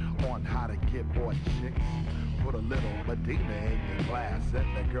secret on how to get more chicks. Put a little Medina in your glass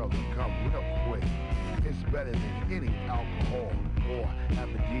and the girl will come real quick. It's better than any alcohol or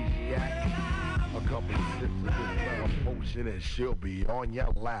aphrodisiac. A couple of sips of this love potion and she'll be on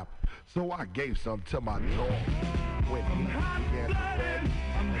your lap. So I gave some to my dog. When he began to bed,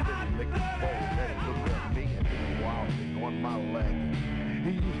 and then he licked his bowl, then he looked at me and he wilding on my leg.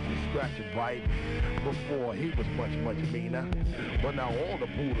 He used to scratch and bite before he was much, much meaner. But now all the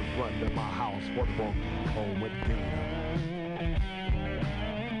poodles run to my house for the funky Medina.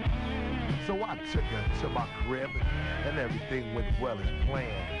 So I took her to my crib, and everything went well as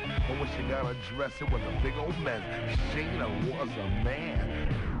planned. But when she got undressed, it was a big old mess. Sheena was a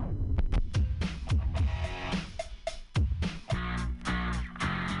man.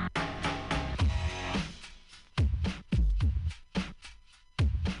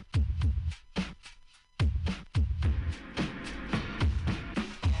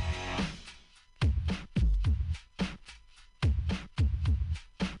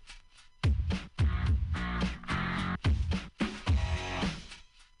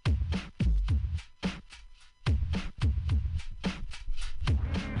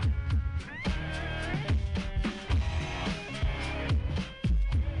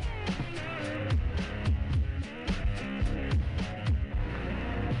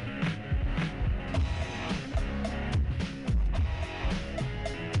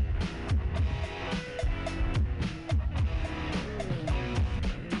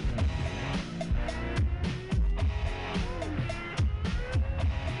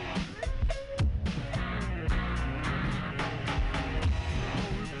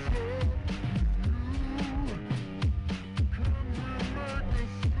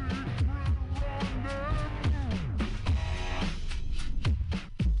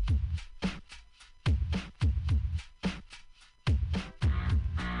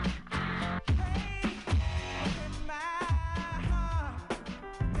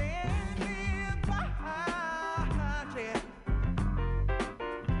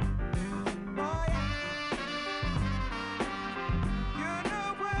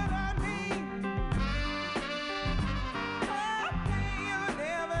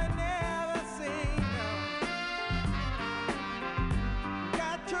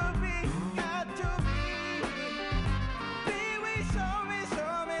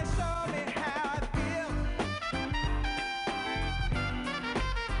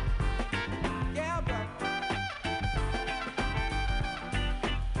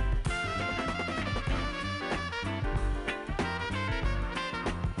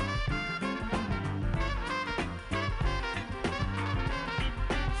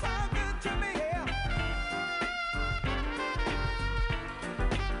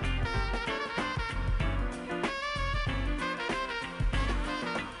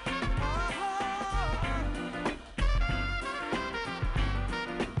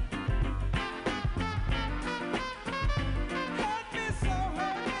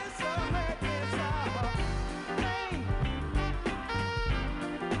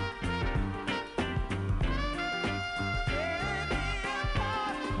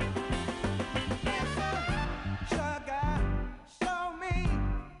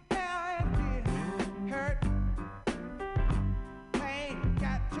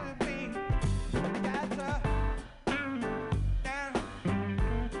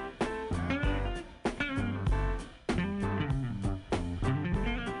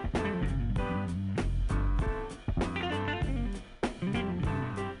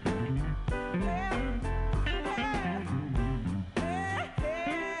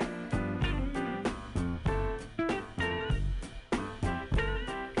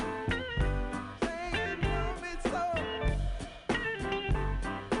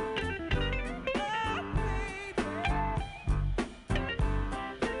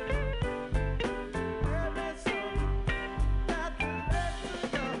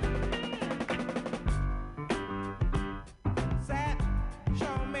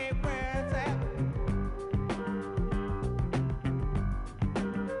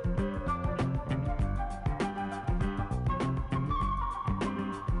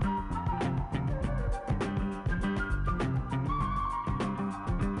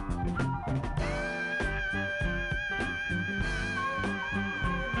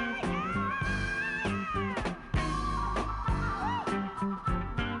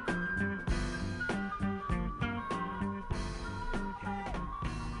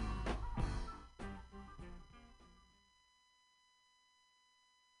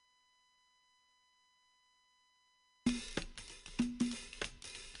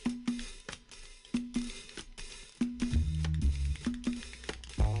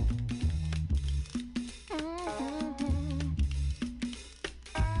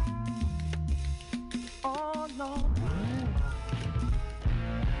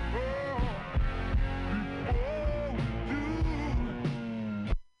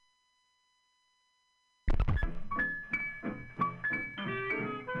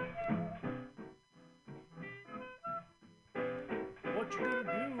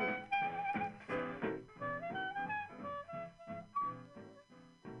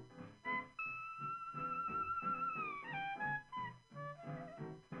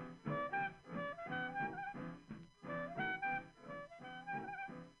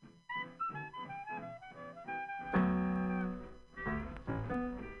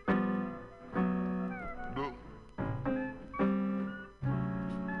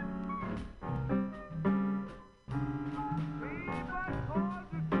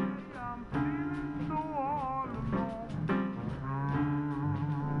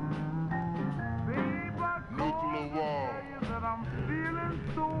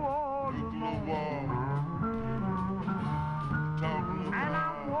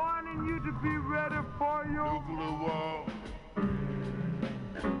 nuclear war,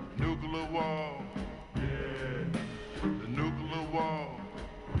 nuclear war, the nuclear war.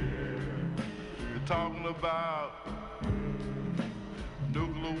 They're talking about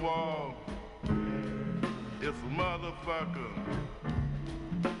nuclear war. It's a motherfucker.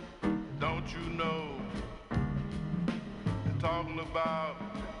 Don't you know? They're talking about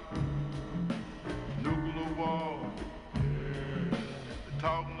nuclear war. They're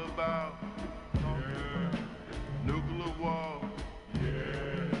talking about nuclear war.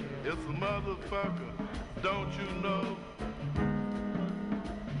 It's a motherfucker. Don't you know?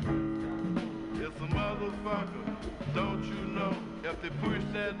 It's a motherfucker. Don't you know? If they push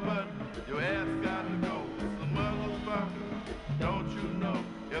that button, your ass got to go. It's a motherfucker. Don't you know?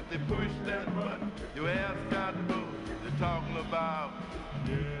 If they push that button, your ass got to go. They're talking about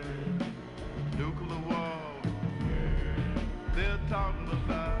nuclear war. They're talking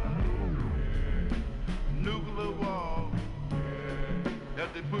about nuclear war.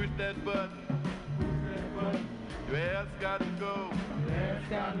 If they push that button, your ass got to go.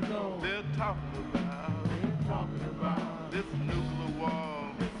 They're talking about this nuclear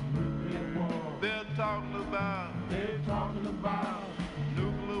war. They're talking about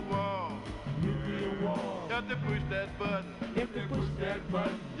nuclear war. If they push that button,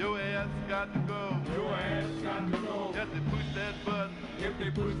 your ass got to go. If they push that button,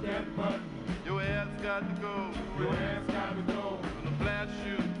 your ass got to go. Gonna blast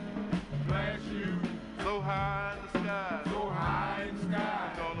you so high in the sky.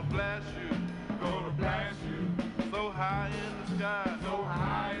 Gonna blast you so high in the sky.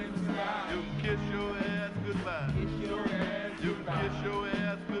 You can kiss your ass goodbye. You can kiss your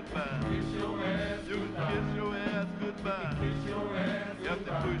ass goodbye. You can kiss your ass goodbye. If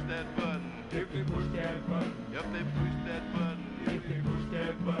they push that button. If they push that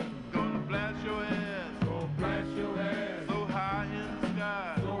button. Gonna blast your ass so high in the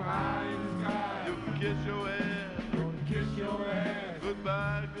sky. You can kiss your ass.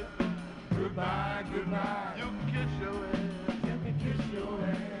 Goodbye. You can kiss your ass.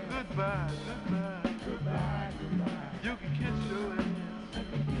 Goodbye. You can kiss your ass.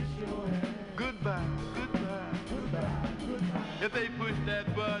 Goodbye. If they push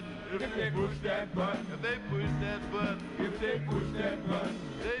that button. You can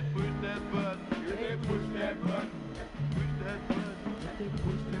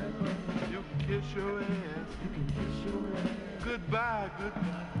kiss your ass. Goodbye.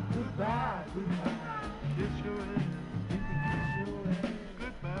 Kiss your ass.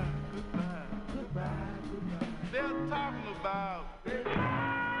 Goodbye. They're talking about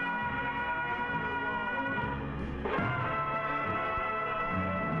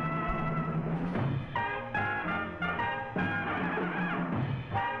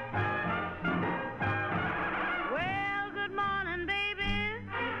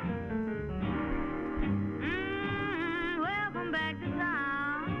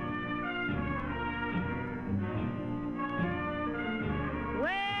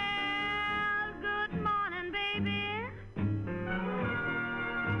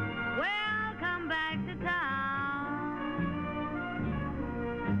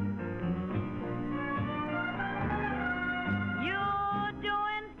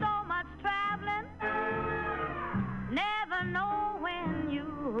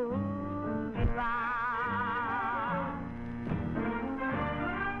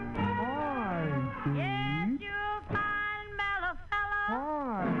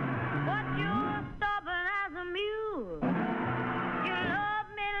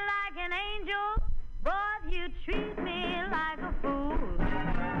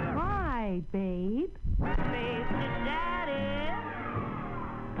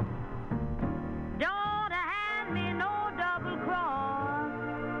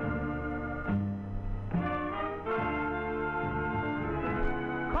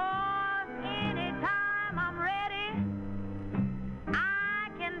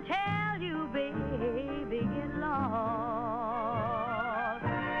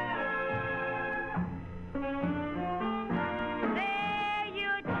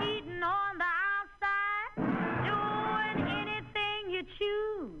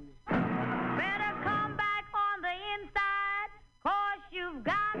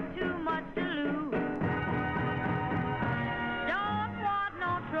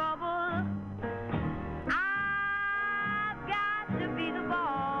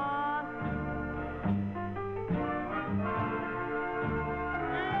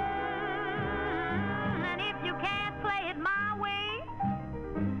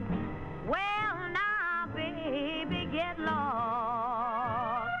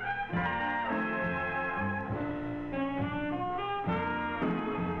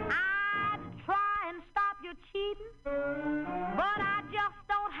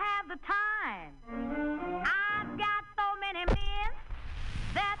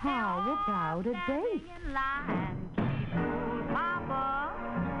work out a date.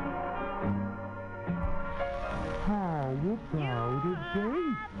 How about a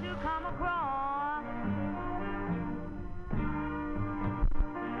date? To come across.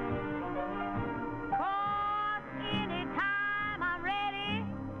 Cause anytime I'm ready,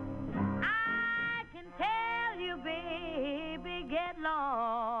 I can tell you, baby, get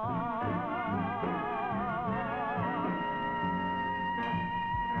lost.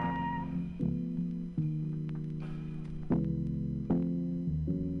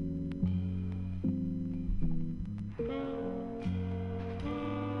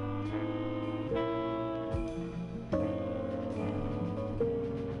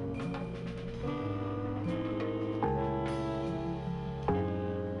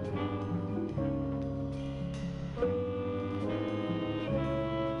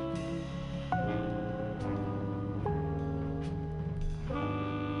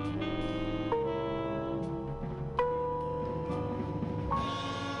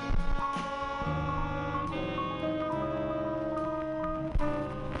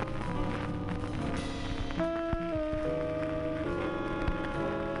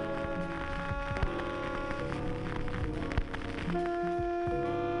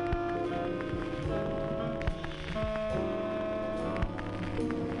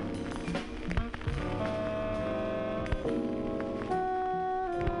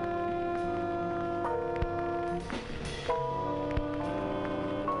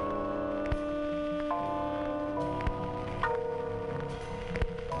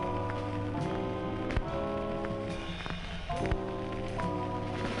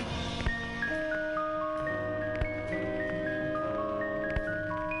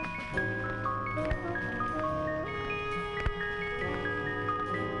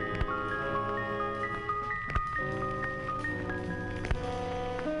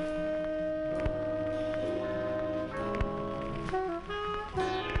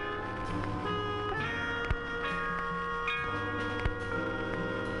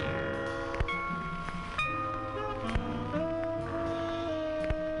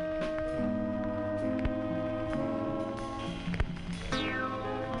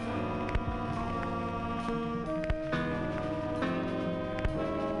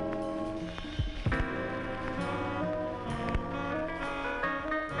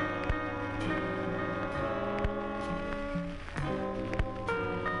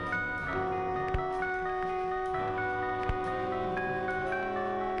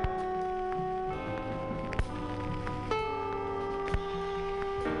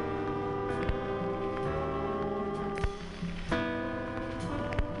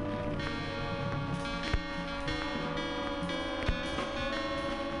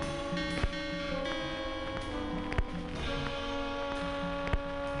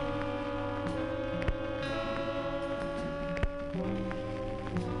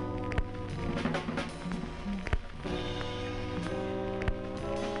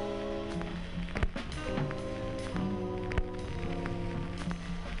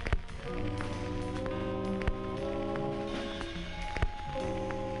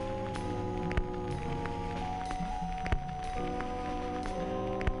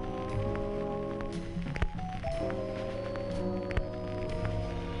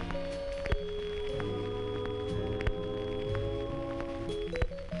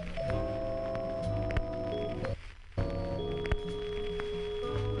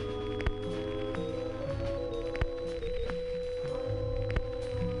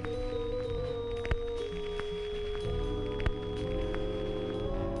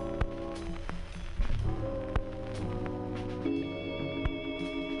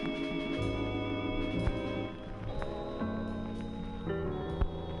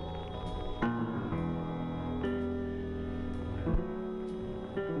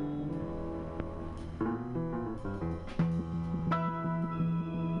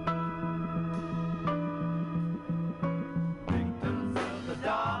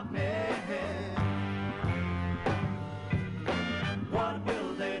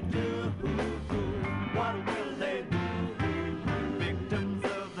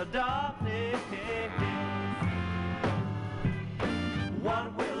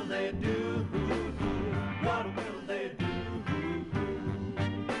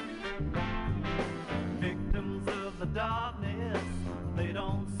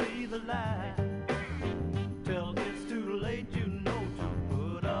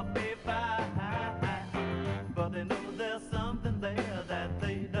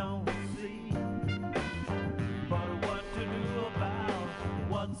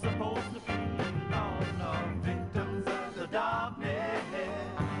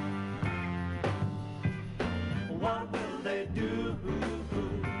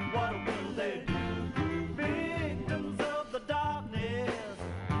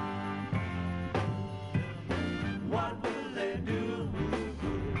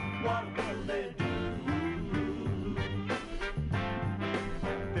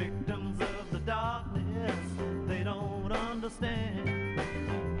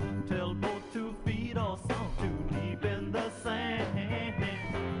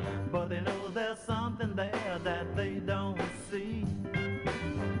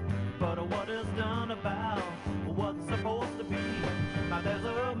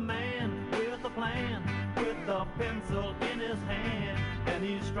 pencil in his hand, and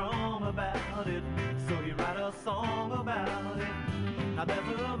he's strong about it, so he write a song about it. Now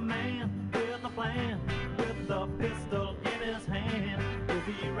there's a man with a plan, with a pistol in his hand. Is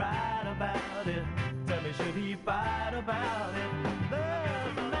he right about it? Tell me, should he fight about it?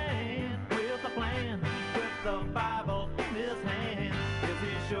 There's a man with a plan, with the Bible in his hand. Is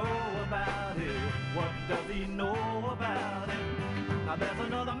he sure about it? What does he know about it? Now there's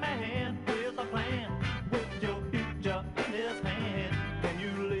another man with a plan, with your future in his hand. Can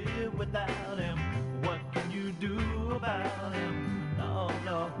you live without him? What can you do about him? No,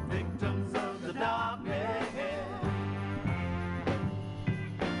 no, victims of the darkness.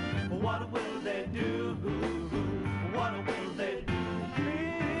 What will they do? What will they do?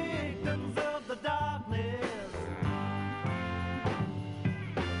 Victims of the darkness.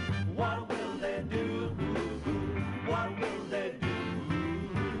 What will they do? What will they do?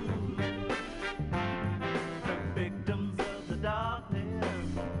 The victims of the darkness,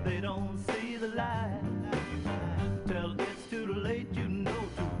 they don't see the light. Till it's too late, you know,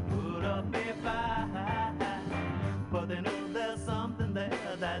 to put up a fight. But they know there's something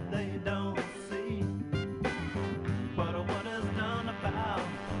there that they don't see. But what is done about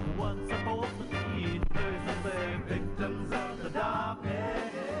what's supposed to be? There's the victims of the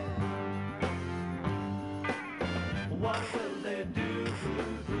darkness. What will they do?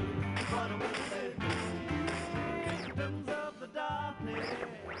 What will they do? Victims of the darkness.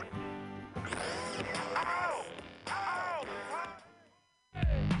 Ow! Ow!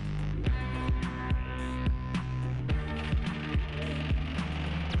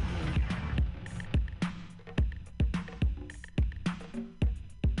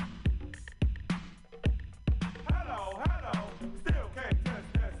 Hello, hello, still can't test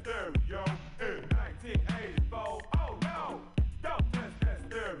that stereo in 1984. Oh no, don't test that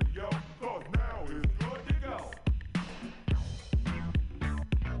stereo, 'cause now it's good to go.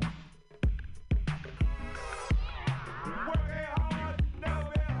 Working hard, never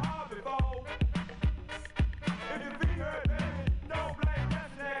been hard before. If your feet hurt, baby, don't blame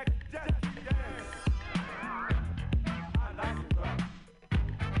that neck, just keep dancing. I like it, bro.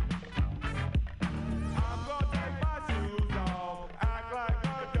 I'm gonna take my shoes off, act like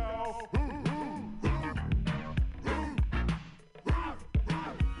a dog.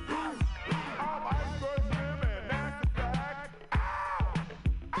 I'm iceberg slim and that's a fact. Ow!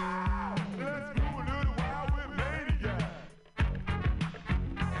 Ow! Let's go a little wild with Maniac.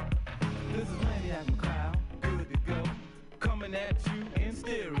 This is Maniac McCloud, good to go. Coming at you in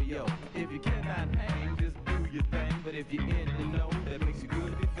stereo. If you cannot hang, just do your thing. But if you're in the know, that makes you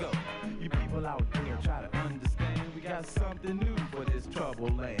good to go. You people out there try to understand. We got something new for this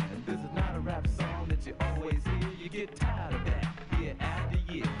troubled land. This is not a rap song that you always hear. You get tired of that year after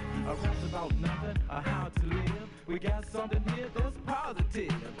year. A rap's about nothing or how to live. We got something here that's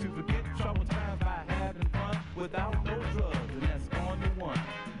positive. To forget troubled times by having fun without no drugs, and that's on the one.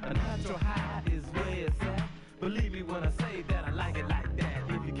 A natural high is where it's at. Believe me when I say that I like it like that.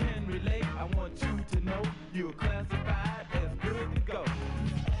 If you can relate, I want you to know you're classified as good to go.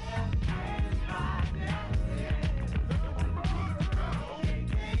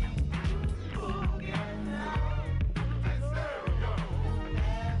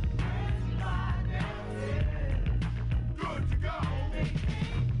 Good to go.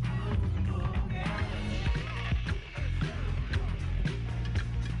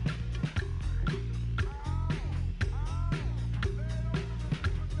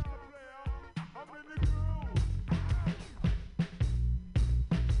 I'm in the groove.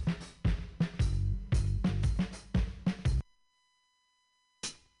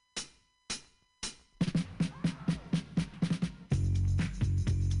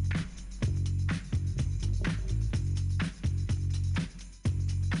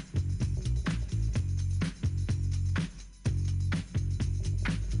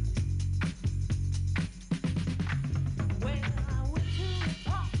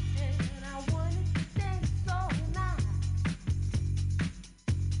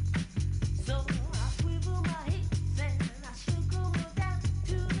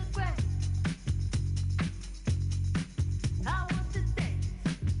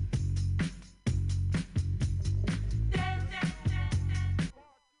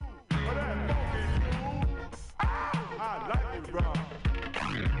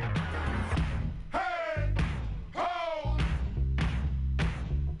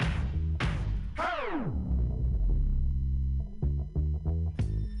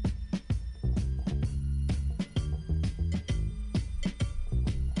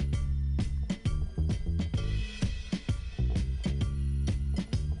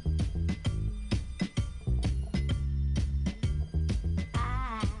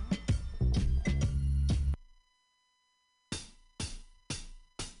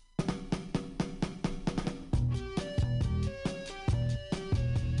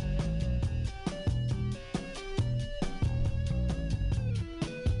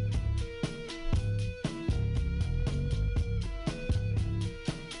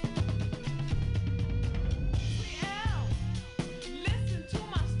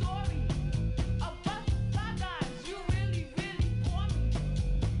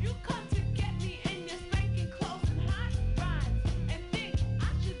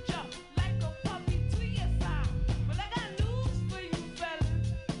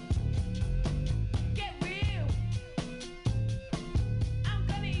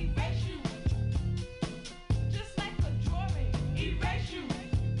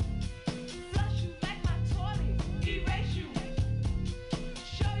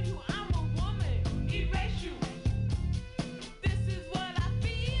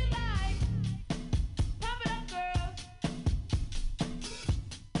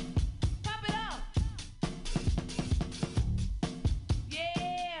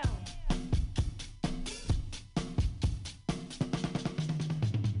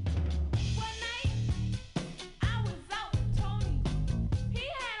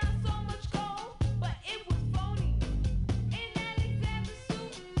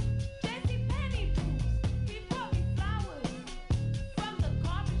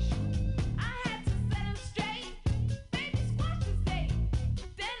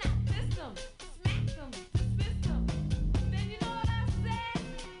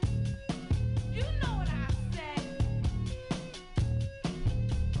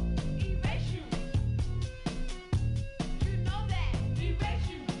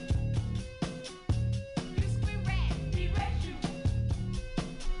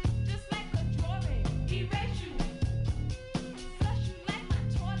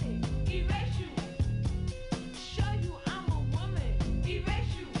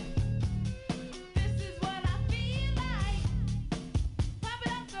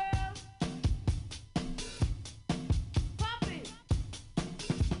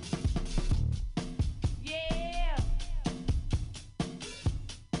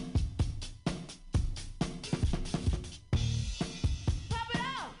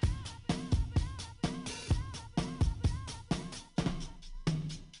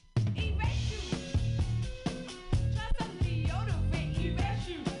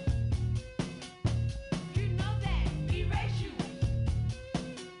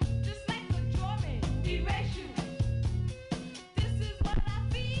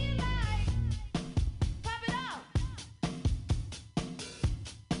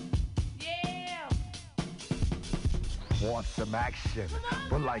 want some action.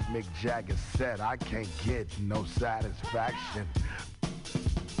 But like Mick Jagger said, I can't get no satisfaction.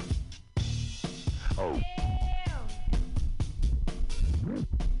 Oh.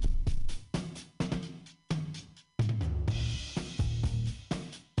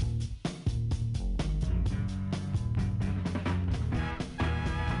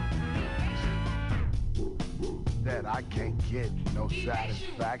 That I can't get no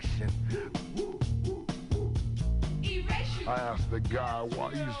satisfaction. I asked the guy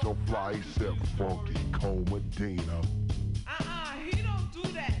why he's so fly. He said, Funky Cole Medina. He don't do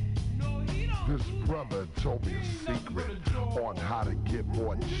that. No, he don't. This brother told me a secret on how to get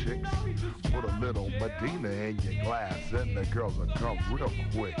more chicks. Put a little Medina in your glass and the girls will come real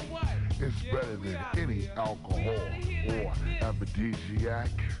quick. It's better than any alcohol or aphrodisiac.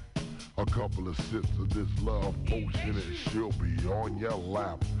 A couple of sips of this love potion and she'll be on your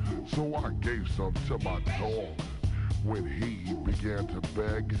lap. So I gave some to my dog when he began to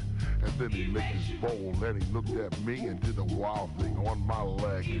beg. And then he licked his bowl and he looked at me and did a wild thing on my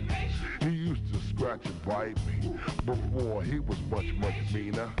leg. He used to scratch and bite me before he was much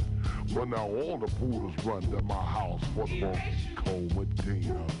meaner. But now all the poodles run to my house for the Funky Cole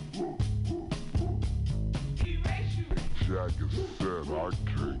Medina. Jagger said I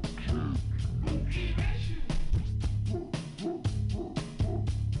can't get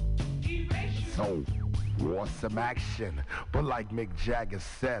so want some action, but like Mick Jagger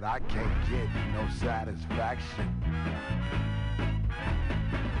said, I can't get no satisfaction.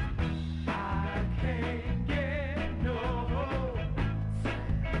 I can't get no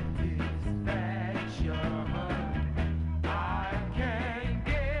satisfaction. I can't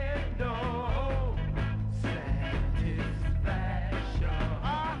get no satisfaction.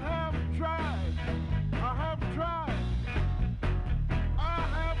 I have tried. I have tried.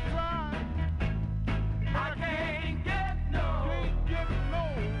 I can't get no.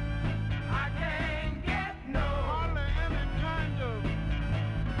 I can't get no. Hardly any kind of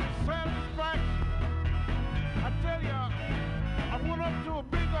satisfaction. I tell you, I went up to a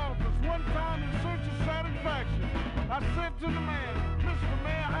big office one time in search of satisfaction. I said to the man, Mr. May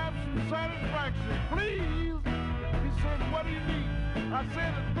I have some satisfaction, please? He said, what do you need? I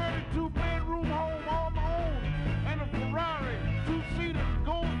said a 32-bedroom home all my own and a Ferrari, 2-seater,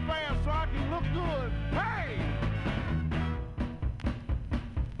 goes fast so I can look good. Hey!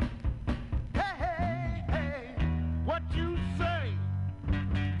 Hey, what you say?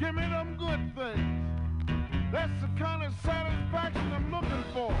 Give me them good things. That's the kind of satisfaction I'm looking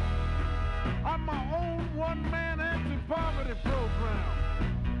for. I'm my own one-man anti-poverty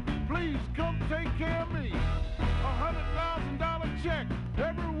program. Please come take care of me. $100,000 check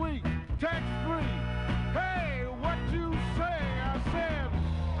every week, tax-free. Hey, what you say? I said,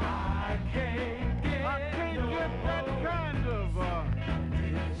 I can't get that kind of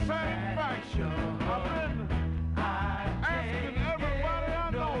satisfaction. I've been asking everybody I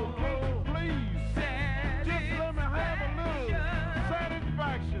know, can you please just let me have a little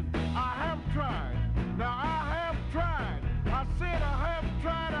satisfaction. I have tried. Now I have tried. I said I have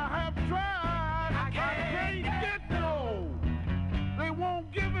tried. I have tried. I can't get no. They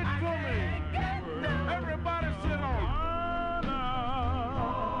won't give it to me. Everybody sit on.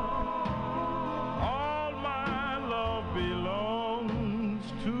 All my love belongs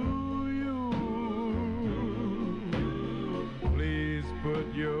to you. Please put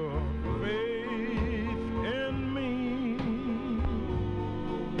your faith in me.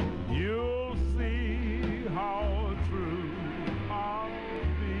 You'll see how true I'll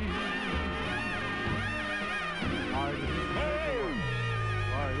be.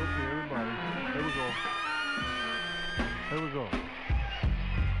 All right, okay, everybody. Here we go. Here we go.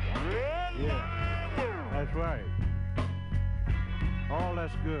 Yeah, that's right. Oh,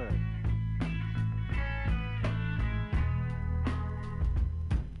 that's good.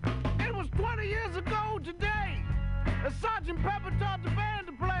 It was 20 years ago today that Sergeant Pepper taught the band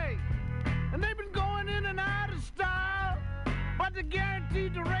to play. And they've been going in and out of style, but they're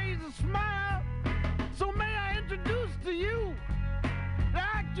guaranteed to raise a smile. So may I introduce to you the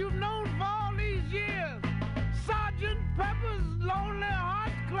act you've known for all these years, Sergeant Pepper's Lonely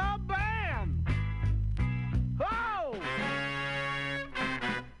Hearts Club Band. Oh!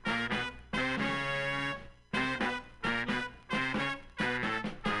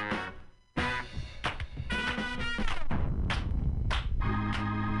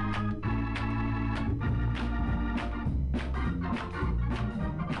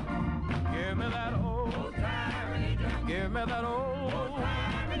 Give me that old time. Give me that old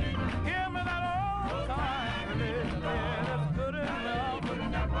time. Give me that old time. It's good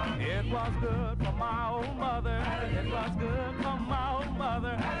enough. It was good for my old mother. It was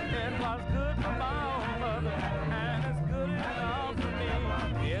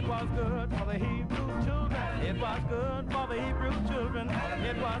was good for the Hebrew children. It was good for the Hebrew children.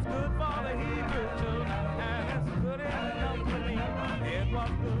 It was good for the Hebrew children. And it's good enough for me. It was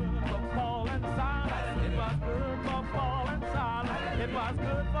good for Paul and Silas. It was good for Paul and Silas. It was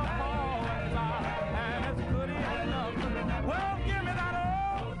good for Paul and Silas. And it's good enough for me. Well, give me that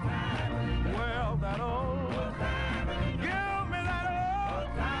old time. Well, that old time. Give me that old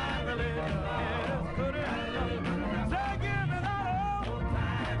time religion. It is good enough. Say, give me that old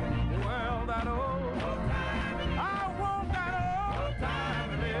time. Well, that old time. I want that old time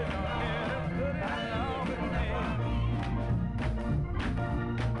religion. It is good enough for me.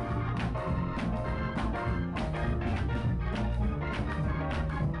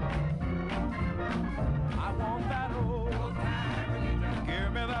 I want that old time religion.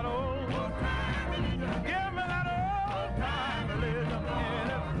 Give me that old time religion. Give me that old time religion. It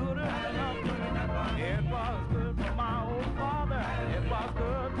is good enough. It was good for my old father. It was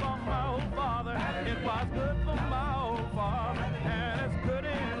good for my old father. It was good for my old father. And it's good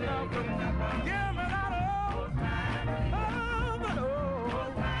enough. Give me that old time. Oh, that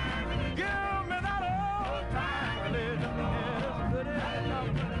old time. Give me that old time religion. It is good enough.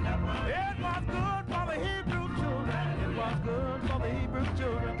 It was good for the Hebrew children. It was good for the Hebrew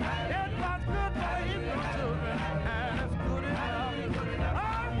children. It was good for the Hebrew children. And it's good enough. I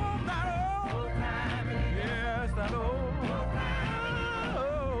want that old time. Yes, that old time.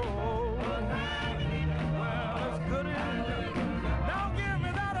 Old time. Well, it's good enough. Now give me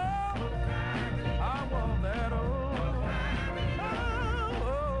that old time. I want that old time.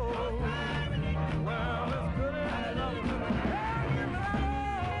 Old time. Well, it's good enough. Hey, give me that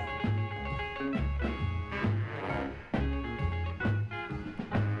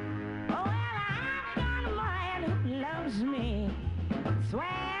Oh, well, I've got a man who loves me,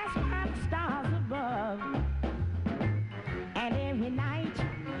 swears by the stars above. And every night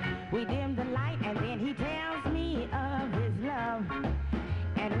we dim the light, and then he tells me of his love.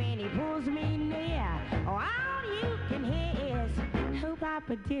 And when he pulls me near, all you can hear is, ooh,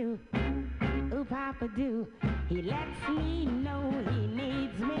 Papa do, ooh, Papa do. He lets me know he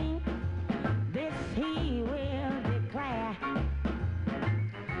needs me. This he will declare.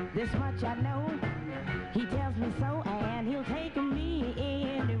 This much I know, he tells me so, and he'll take me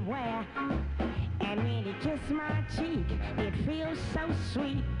anywhere. And when he kisses my cheek, it feels so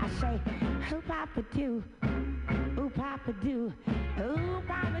sweet. I say, ooh, Papa do, ooh, Papa do, ooh,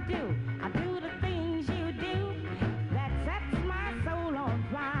 Papa do. I do the things you do that sets my soul on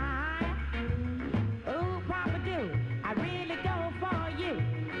fire. Ooh, Papa do, I really go for you.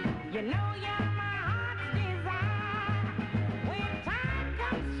 You know you're my heart's desire. When time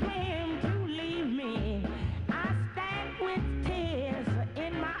comes for him to leave me, I stand with tears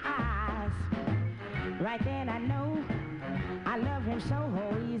in my eyes. Right then I know I love him so.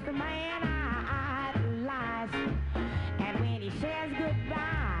 Oh, he's the man I idolize. And when he says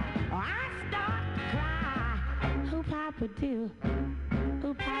goodbye, oh, I start to cry. Ooh, Papa do,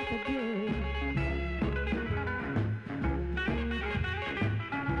 ooh, Papa do.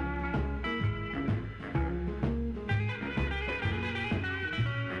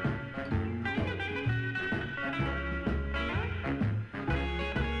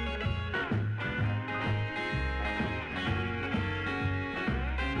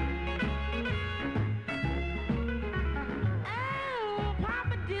 Oh,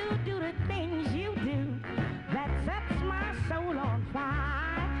 Papa do the things you do that sets my soul on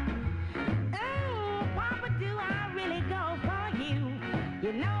fire. Oh, Papa do, I really go for you.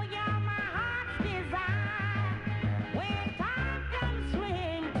 You know you're my heart's desire. When time comes for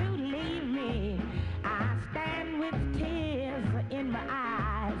him to leave me, I stand with tears in my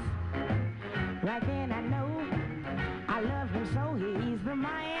eyes. Right then I know I love him so. He's the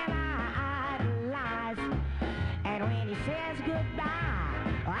man I idolize. And when he says goodbye,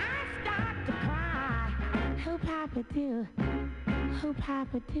 I start to cry. Oh, Papa do, oh,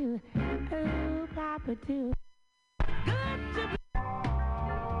 Papa do, oh, Papa do. Good to be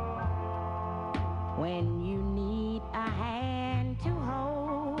when you need a hand to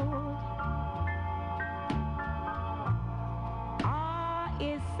hold, or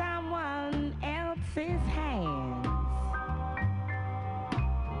is someone else's hands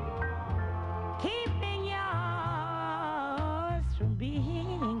keeping yours from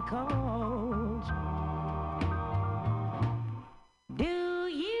being cold? Do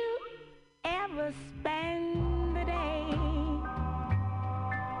you ever spend the day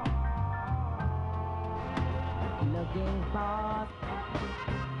looking for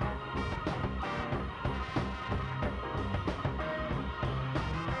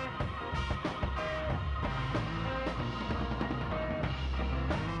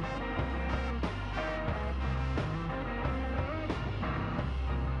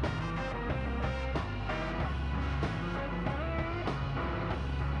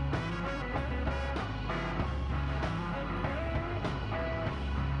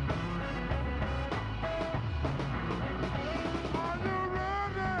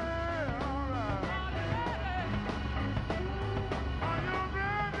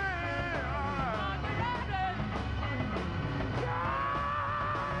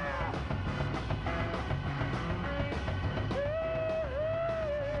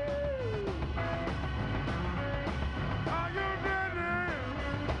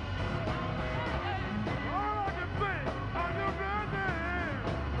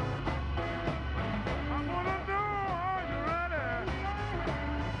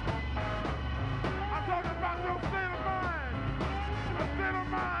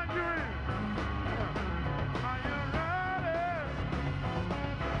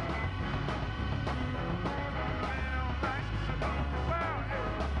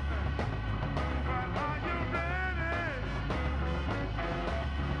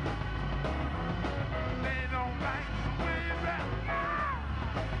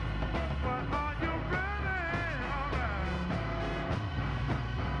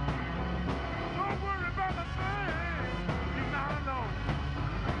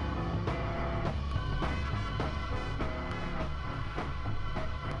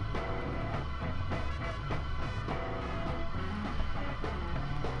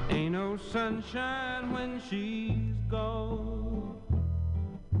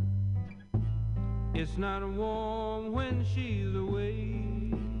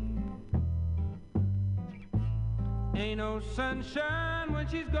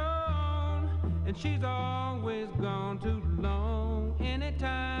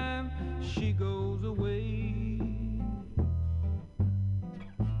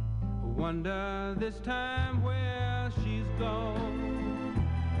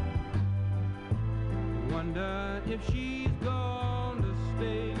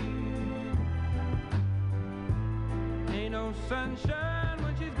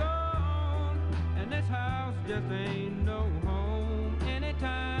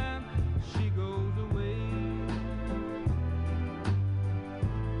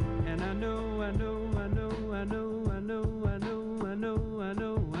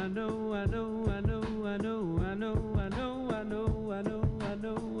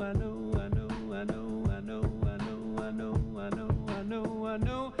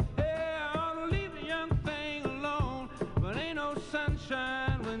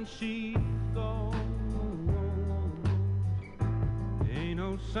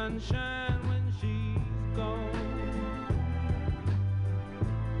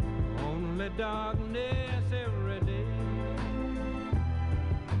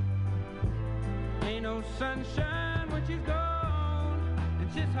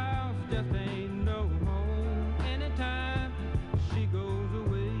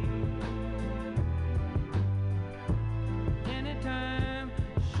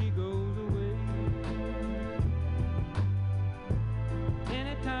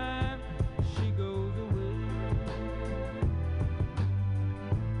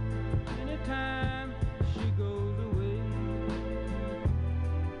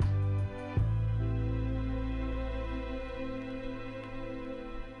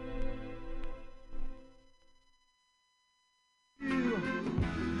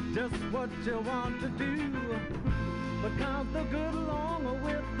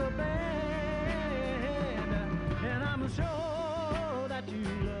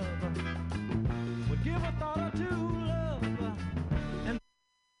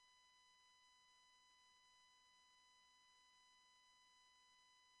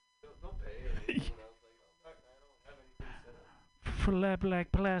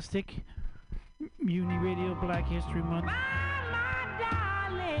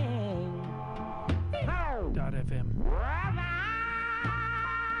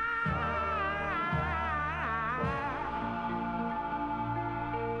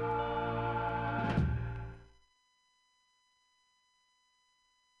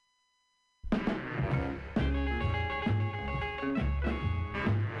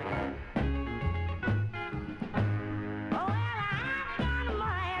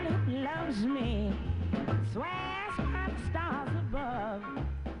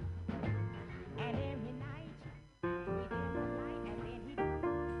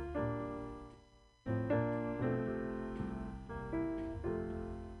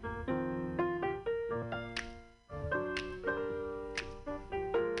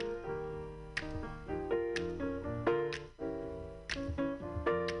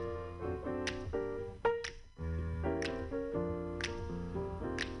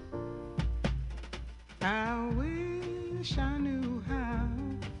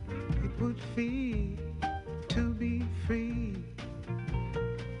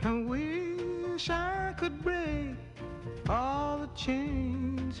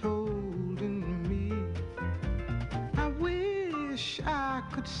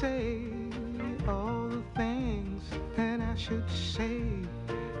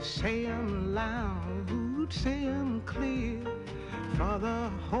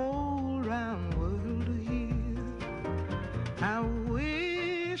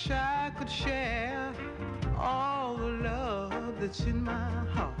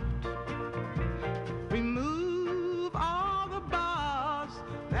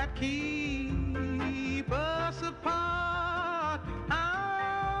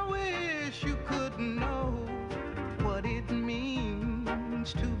wish you could know what it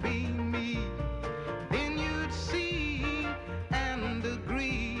means to be me. Then you'd see and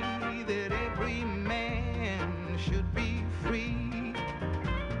agree that every man should be free.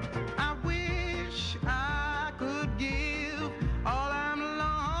 I wish I could give all I'm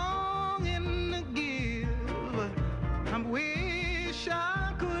longing to give. I wish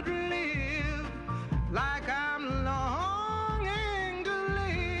I could live like I'm longing to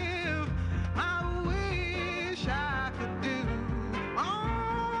live. I wish I could do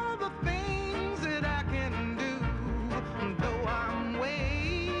all the things that I can do, though I'm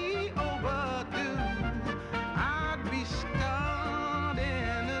way overdue. I'd be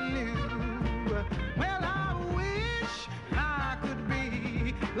starting anew. Well, I wish I could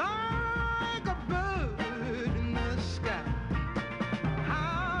be like a bird in the sky.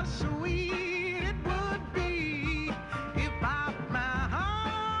 How sweet it would be if I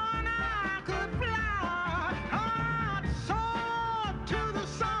found I could fly. I'd soar to the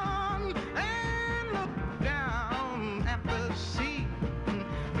sun and look down at the sea.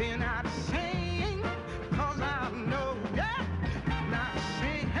 Then I'd sing, 'cause I know, yeah. And I'd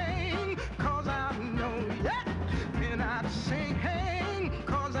sing, 'cause I know, yeah. And I'd sing,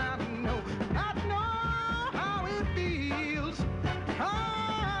 'cause I know how it feels.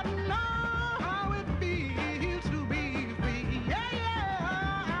 I know how it feels to be free. Yeah,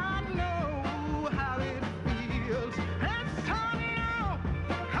 yeah, I know how it feels. Yes, I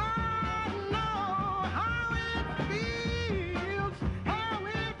know how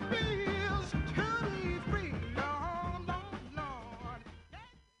it feels, to be free. Lord, Lord, Lord.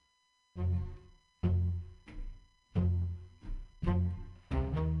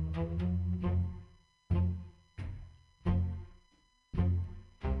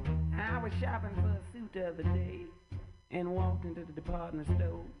 I was shopping for a suit the other day and walked into the department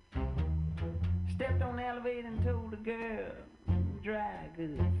store. Stepped on the elevator and told the girl, dry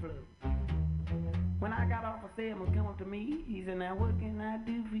goods flow. When I got off, a salesman come up to me. He said, now what can I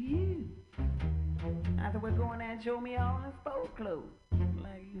do for you? I said, well, go in there and show me all the sport clothes,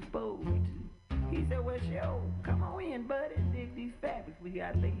 like you supposed to. He said, well, sure, come on in, buddy, dig these fabrics we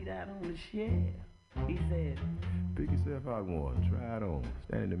got laid out on the shelf. He said, Pick yourself out one, try it on,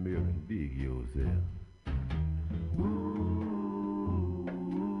 stand in the mirror and dig yourself. Ooh,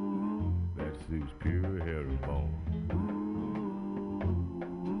 that suit's pure herringbone.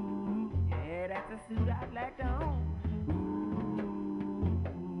 yeah, that's a suit I'd like to own.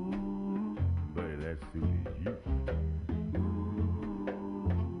 Buddy, that suit is you.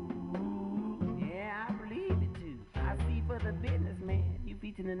 Yeah, I believe it too. I see for the businessman, you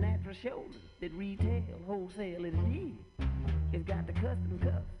featuring the natural shoulders that retail, wholesale it is. It's got the custom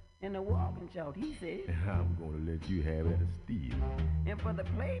cuffs and the walking short, he said. I'm gonna let you have it at a steal. And for the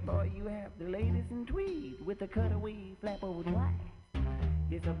playboy, you have the latest in tweed with the cutaway flap over twice.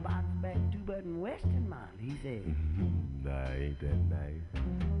 It's a box back 2-button western model, he said. Nah, ain't that nice?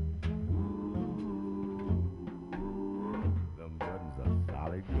 Them buttons are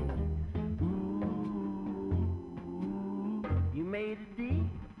solid gold. You made a deal,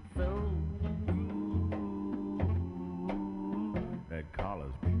 so that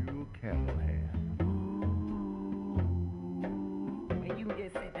collar's pure camel hair. well, you can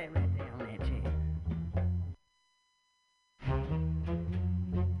just set that right there on that chair.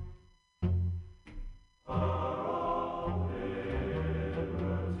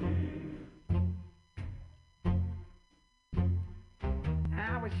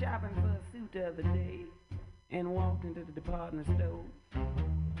 I was shopping for a suit the other day and walked into the department store.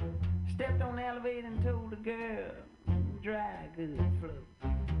 Stepped on the elevator and told the girl, dry goods flow.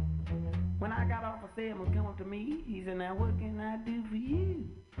 When I got off, a salesman come up to me. He said, now what can I do for you?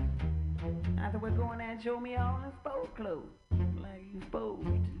 I said, well, go in there and show me all the sport clothes, like you supposed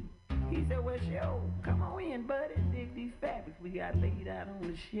to. He said, well, sure, come on in, buddy, dig these fabrics we got laid out on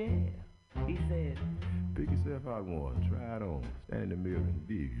the shelf. He said, Pick yourself out one, try it on, stand in the mirror and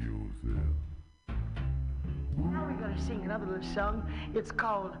dig yourself. Now we're going to sing another little song. It's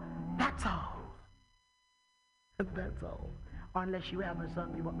called That's All. That's all. Or unless you have a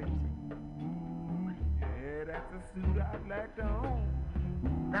song you want me to sing. Yeah, that's a suit I'd like to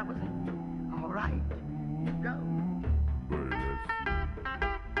own. That was it. All right. Go.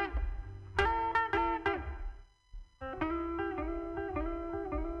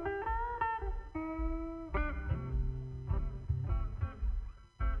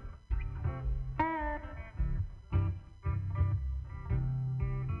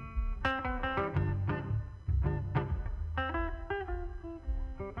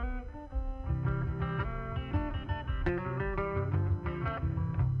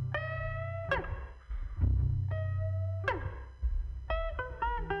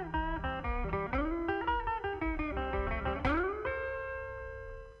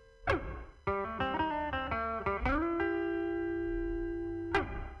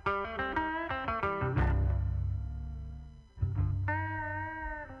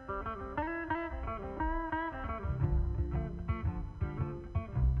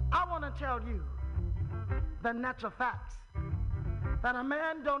 tell you the natural facts that a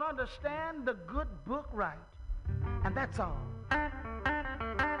man don't understand the good book right, and that's all.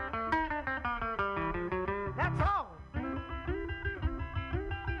 That's all.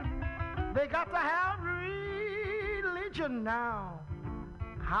 They got to have religion now.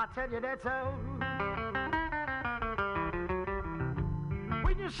 I tell you, that's all.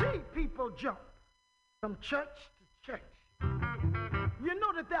 When you see people jump from church to church, you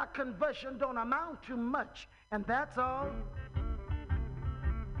know that their conversion don't amount to much, and that's all.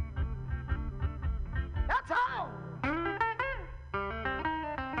 That's all.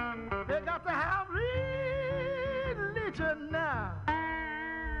 They got to have religion now,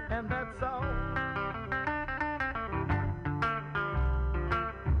 and that's all.